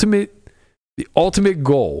 the ultimate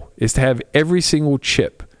goal is to have every single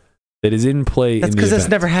chip that is in play in the event. That's because that's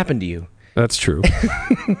never happened to you. That's true.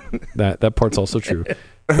 that part's also true.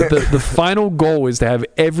 But the final goal is to have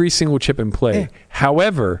every single chip in play.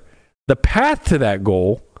 However, the path to that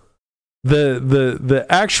goal, the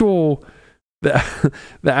actual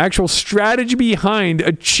strategy behind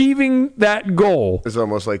achieving that goal is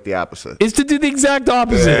almost like the opposite. Is to do the exact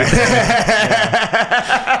opposite. It's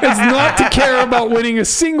not to care about winning a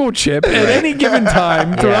single chip at any given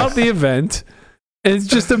time throughout the event. And it's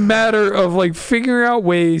just a matter of like figuring out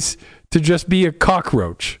ways to just be a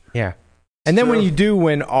cockroach. Yeah. And then when you do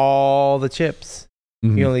win all the chips,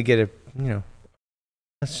 you only get a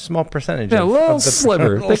small percentage. Yeah, a little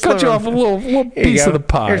sliver. They cut you off a little piece of the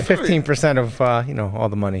pie. Here's 15% of all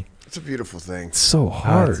the money. It's a beautiful thing. It's so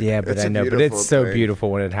hard. But It's I a know, but beautiful it's so thing. beautiful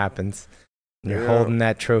when it happens. You're holding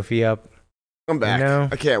that trophy up. I'm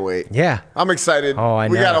back. I can't wait. Yeah. I'm excited. Oh, I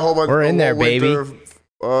know. We got a whole bunch. We're in there, baby. Of,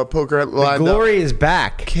 poker lined The glory up. is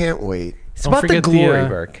back. Can't wait. It's about the glory,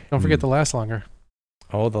 Burke. Don't forget the last longer.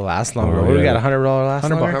 Oh, the last longer. What do we got? $100 last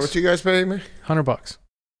longer? How much you guys paying me? $100.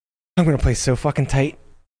 I'm gonna play so fucking tight.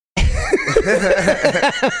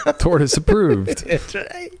 Tortoise approved. That's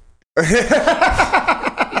right.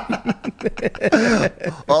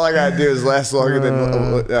 All I gotta do is last longer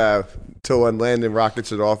than till when Landon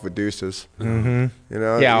rockets it off with deuces. Mm-hmm. You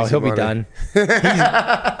know? Yeah, easy he'll be money. done. He's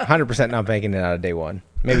 100% not making it out of day one.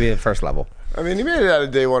 Maybe the first level. I mean, he made it out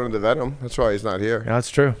of day one of the Venom. That's why he's not here. No, that's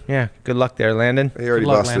true. Yeah. Good luck there, Landon. He already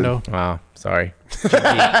Good luck, busted. Lando. Wow. Sorry.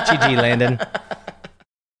 GG, Landon.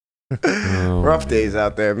 Rough days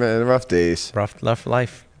out there, man. Rough days. Rough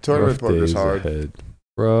life. Tournament poker's hard. Ahead.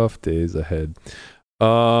 Rough days ahead.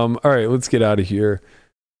 All right, let's get out of here.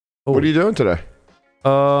 What are you doing today?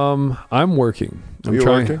 I'm working.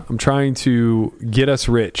 I'm trying to get us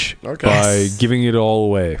rich by giving it all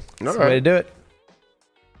away. That's the way to do it.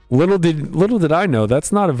 Little did I know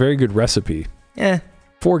that's not a very good recipe.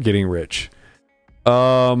 For getting rich.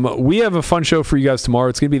 We have a fun show for you guys tomorrow.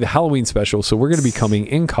 It's going to be the Halloween special, so we're going to be coming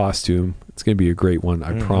in costume. It's going to be a great one,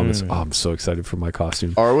 I promise. Oh, I'm so excited for my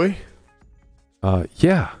costume. Are we?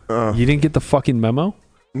 Yeah. You didn't get the fucking memo?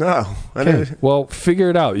 No. Okay. Well, figure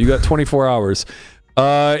it out. You got 24 hours.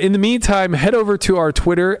 In the meantime, head over to our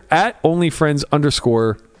Twitter at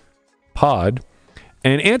onlyfriends_pod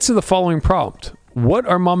and answer the following prompt. What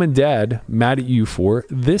are mom and dad mad at you for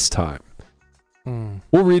this time?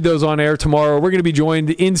 We'll read those on air tomorrow. We're going to be joined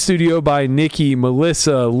in studio by Nikki,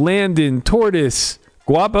 Melissa, Landon, Tortoise,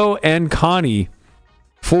 Guapo, and Connie.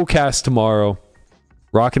 Full cast tomorrow.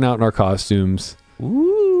 Rocking out in our costumes.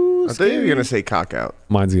 Ooh, I thought you were going to say cock out.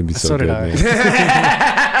 Mine's going to be so good, man.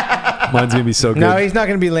 Mine's going to be so good. No, he's not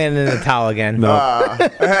going to be landing in a towel again. No.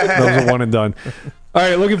 That was a one and done. All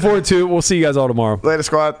right, looking forward to it. We'll see you guys all tomorrow. Later,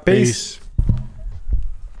 squad. Peace.